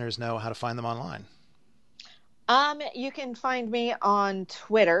my listeners know how to find them online. You can find me on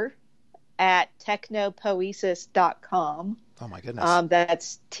Twitter at technopoesis.com. Oh my goodness.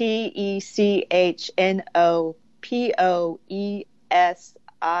 That's TECHNOPOESIS.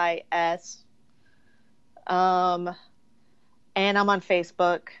 And I'm on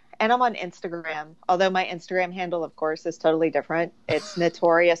Facebook, and I'm on Instagram. Although my Instagram handle, of course, is totally different. It's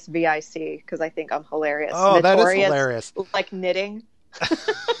Notorious VIC because I think I'm hilarious. Oh, Notorious, that is hilarious. Like knitting.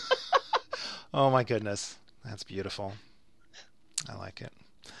 Oh my goodness, that's beautiful. I like it.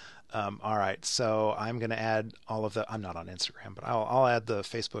 All right, so I'm going to add all of the. I'm not on Instagram, but I'll add the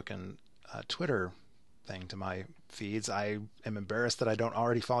Facebook and Twitter thing to my feeds. I am embarrassed that I don't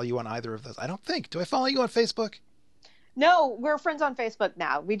already follow you on either of those. I don't think. Do I follow you on Facebook? No, we're friends on Facebook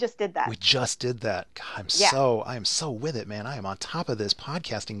now. We just did that. We just did that. God, I am so with it, man. I am on top of this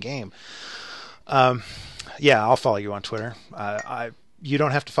podcasting game. Yeah, I'll follow you on Twitter. You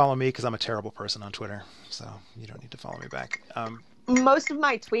don't have to follow me because I'm a terrible person on Twitter, so you don't need to follow me back. Most of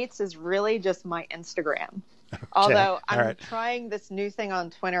my tweets is really just my Instagram. Okay. Although I'm trying this new thing on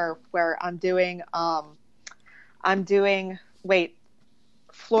Twitter where I'm doing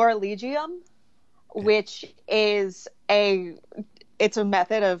Florilegium, which is it's a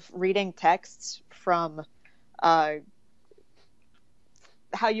method of reading texts from how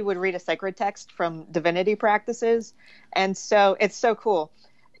you would read a sacred text from divinity practices. And so it's so cool.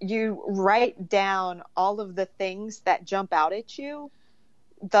 You write down all of the things that jump out at you,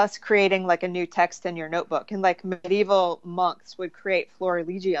 thus creating like a new text in your notebook. And like medieval monks would create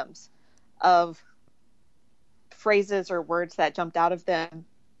florilegiums of phrases or words that jumped out of them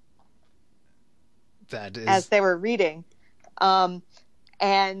as they were reading. And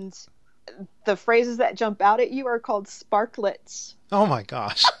the phrases that jump out at you are called sparklets. Oh my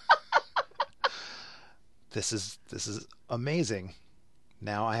gosh. This is amazing.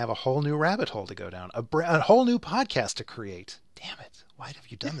 Now I have a whole new rabbit hole to go down, a whole new podcast to create. Damn it. Why have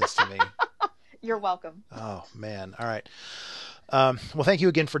you done this to me? You're welcome. Oh man. All right. Well, thank you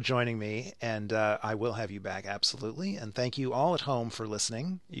again for joining me, and I will have you back, absolutely. And thank you all at home for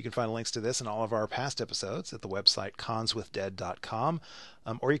listening. You can find links to this and all of our past episodes at the website conswithdead.com,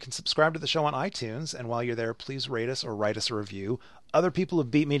 or you can subscribe to the show on iTunes, and while you're there, please rate us or write us a review. Other people have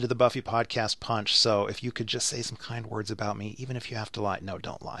beat me to the Buffy podcast punch, so if you could just say some kind words about me, even if you have to lie. No,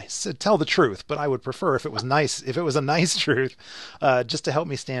 don't lie. So tell the truth, but I would prefer if it was nice, if it was a nice truth, just to help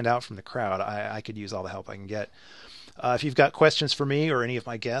me stand out from the crowd. I could use all the help I can get. If you've got questions for me or any of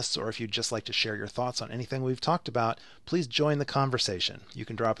my guests, or if you'd just like to share your thoughts on anything we've talked about, please join the conversation. You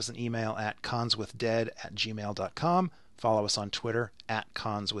can drop us an email at conswithdead@gmail.com, follow us on Twitter at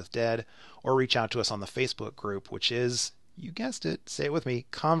conswithdead, or reach out to us on the Facebook group, which is, you guessed it, say it with me,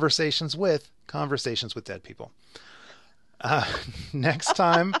 Conversations with Dead People. Next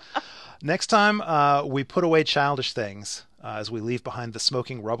time, we put away childish things as we leave behind the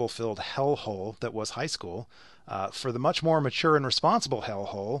smoking, rubble-filled hellhole that was high school, for the much more mature and responsible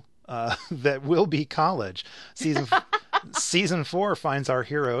hellhole that will be college. Season 4 finds our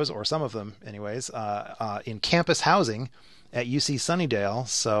heroes, or some of them anyways, in campus housing at UC Sunnydale.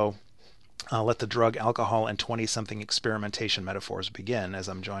 So let the drug, alcohol, and 20-something experimentation metaphors begin, as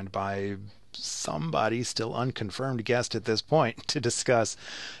I'm joined by somebody still unconfirmed guest at this point to discuss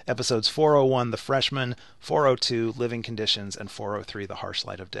episodes 401, The Freshman, 402, Living Conditions, and 403, The Harsh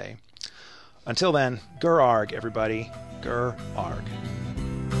Light of Day. Until then, Gur Arg, everybody. Gur Arg.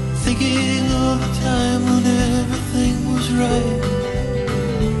 Thinking of the time when everything was right.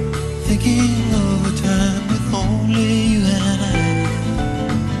 Thinking of a time with only you and I.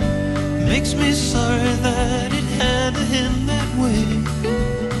 Makes me sorry that it had to end that way.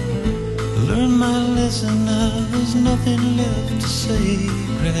 Learned my lesson, now there's nothing left to say.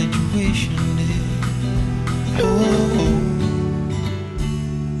 Graduation day. Oh,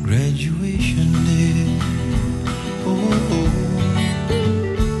 graduation day. Oh,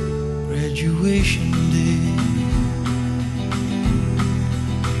 graduation day.